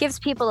 gives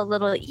people a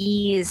little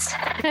ease.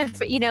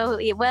 You know,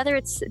 whether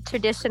it's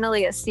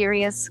traditionally a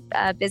serious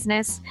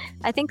business,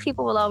 I think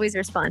people will always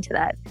respond to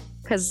that.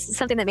 Because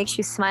something that makes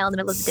you smile in the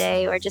middle of the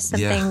day, or just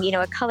something, you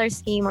know, a color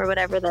scheme or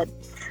whatever that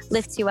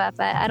lifts you up,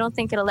 I don't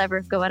think it'll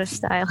ever go out of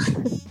style.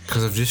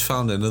 Because I've just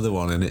found another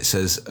one, and it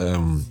says,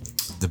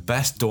 the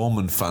best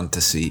doorman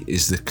fantasy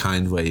is the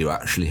kind where you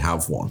actually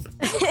have one.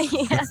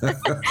 Yeah.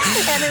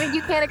 And I mean,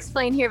 you can't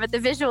explain here, but the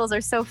visuals are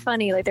so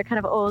funny. Like, they're kind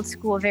of old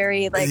school,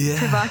 very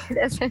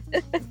provocative.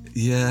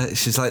 Yeah,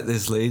 she's like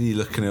this lady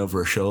looking over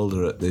her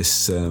shoulder at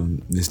this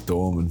this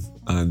doorman.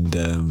 And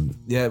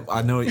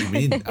I know what you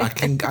mean.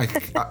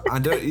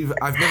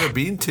 I've never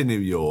been to New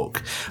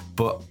York,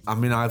 but I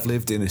mean, I've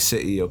lived in a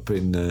city up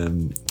in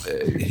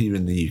here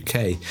in the UK,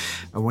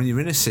 and when you're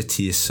in a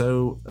city, you're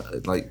so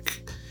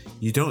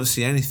you don't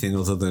see anything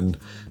other than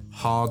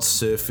hard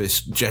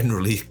surface,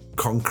 generally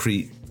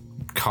concrete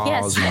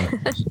cars.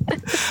 Yes.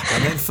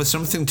 And then for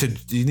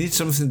you need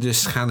something to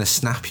just kind of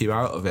snap you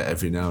out of it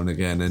every now and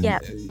again. And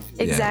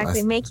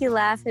exactly. Make you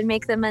laugh and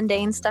make the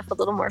mundane stuff a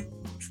little more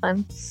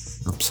fun.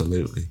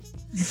 Absolutely.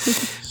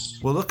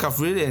 Well, look, I've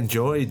really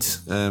enjoyed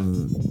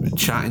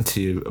chatting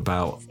to you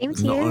about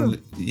not only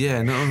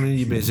your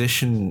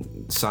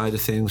musician side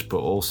of things, but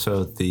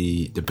also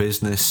the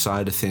business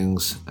side of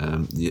things,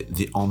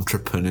 the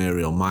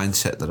entrepreneurial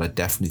mindset that I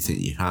definitely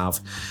think you have.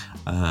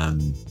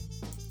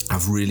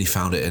 I've really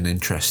found it an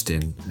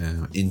interesting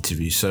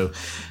interview. So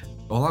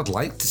all I'd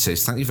like to say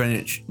is thank you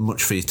very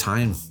much for your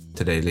time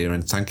today, Leah,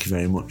 and thank you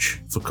very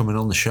much for coming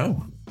on the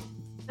show.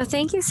 Well,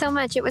 thank you so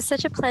much. It was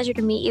such a pleasure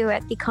to meet you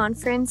at the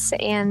conference,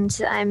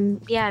 and I'm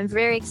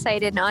very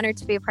excited and honored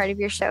to be a part of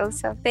your show.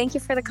 So thank you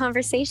for the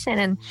conversation,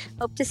 and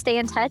hope to stay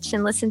in touch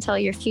and listen to all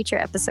your future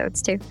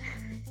episodes too.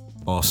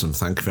 Awesome.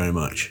 Thank you very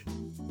much.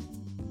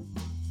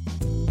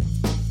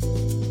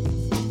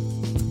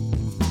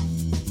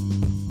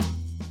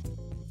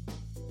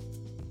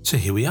 So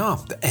here we are,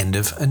 the end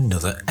of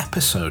another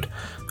episode.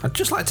 I'd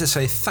just like to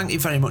say thank you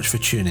very much for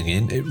tuning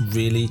in. It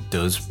really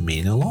does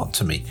mean a lot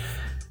to me.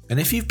 And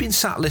if you've been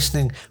sat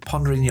listening,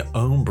 pondering your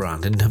own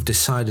brand and have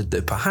decided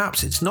that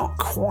perhaps it's not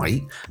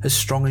quite as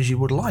strong as you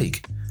would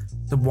like,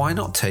 then why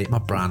not take my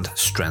brand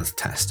strength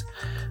test?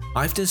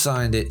 I've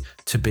designed it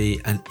to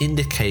be an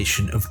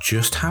indication of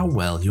just how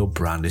well your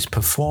brand is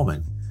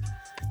performing.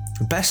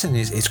 The best thing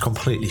is it's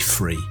completely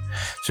free.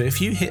 So if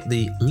you hit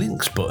the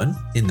links button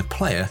in the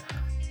player,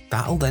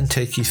 that'll then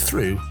take you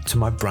through to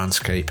my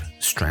Brandscape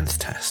strength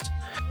test.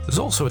 There's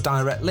also a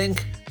direct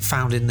link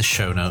found in the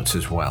show notes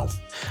as well,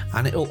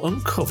 and it'll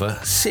uncover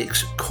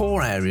 6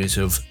 core areas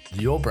of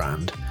your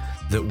brand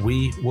that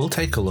we will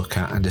take a look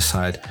at and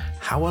decide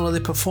how well are they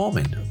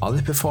performing? Are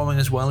they performing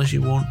as well as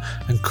you want?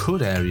 And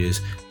could areas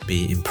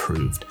be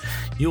improved?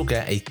 You'll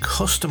get a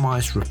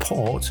customized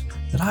report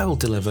that I will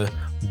deliver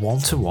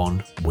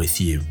one-to-one with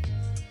you.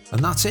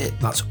 And that's it.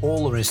 That's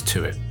all there is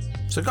to it.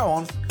 So go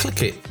on,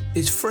 click it.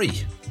 It's free.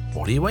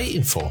 What are you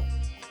waiting for?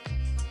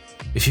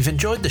 If you've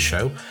enjoyed the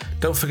show,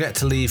 don't forget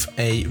to leave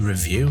a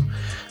review,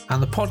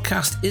 and the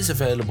podcast is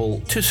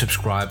available to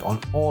subscribe on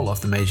all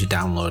of the major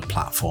download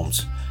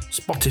platforms: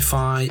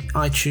 Spotify,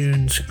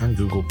 iTunes, and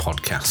Google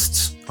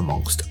Podcasts,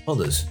 amongst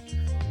others.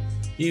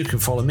 You can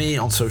follow me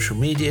on social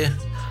media,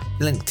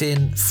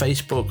 LinkedIn,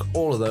 Facebook,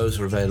 all of those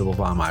are available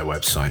via my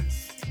website.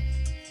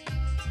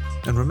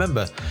 And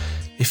remember,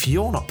 if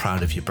you're not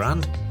proud of your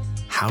brand,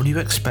 how do you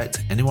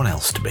expect anyone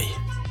else to be?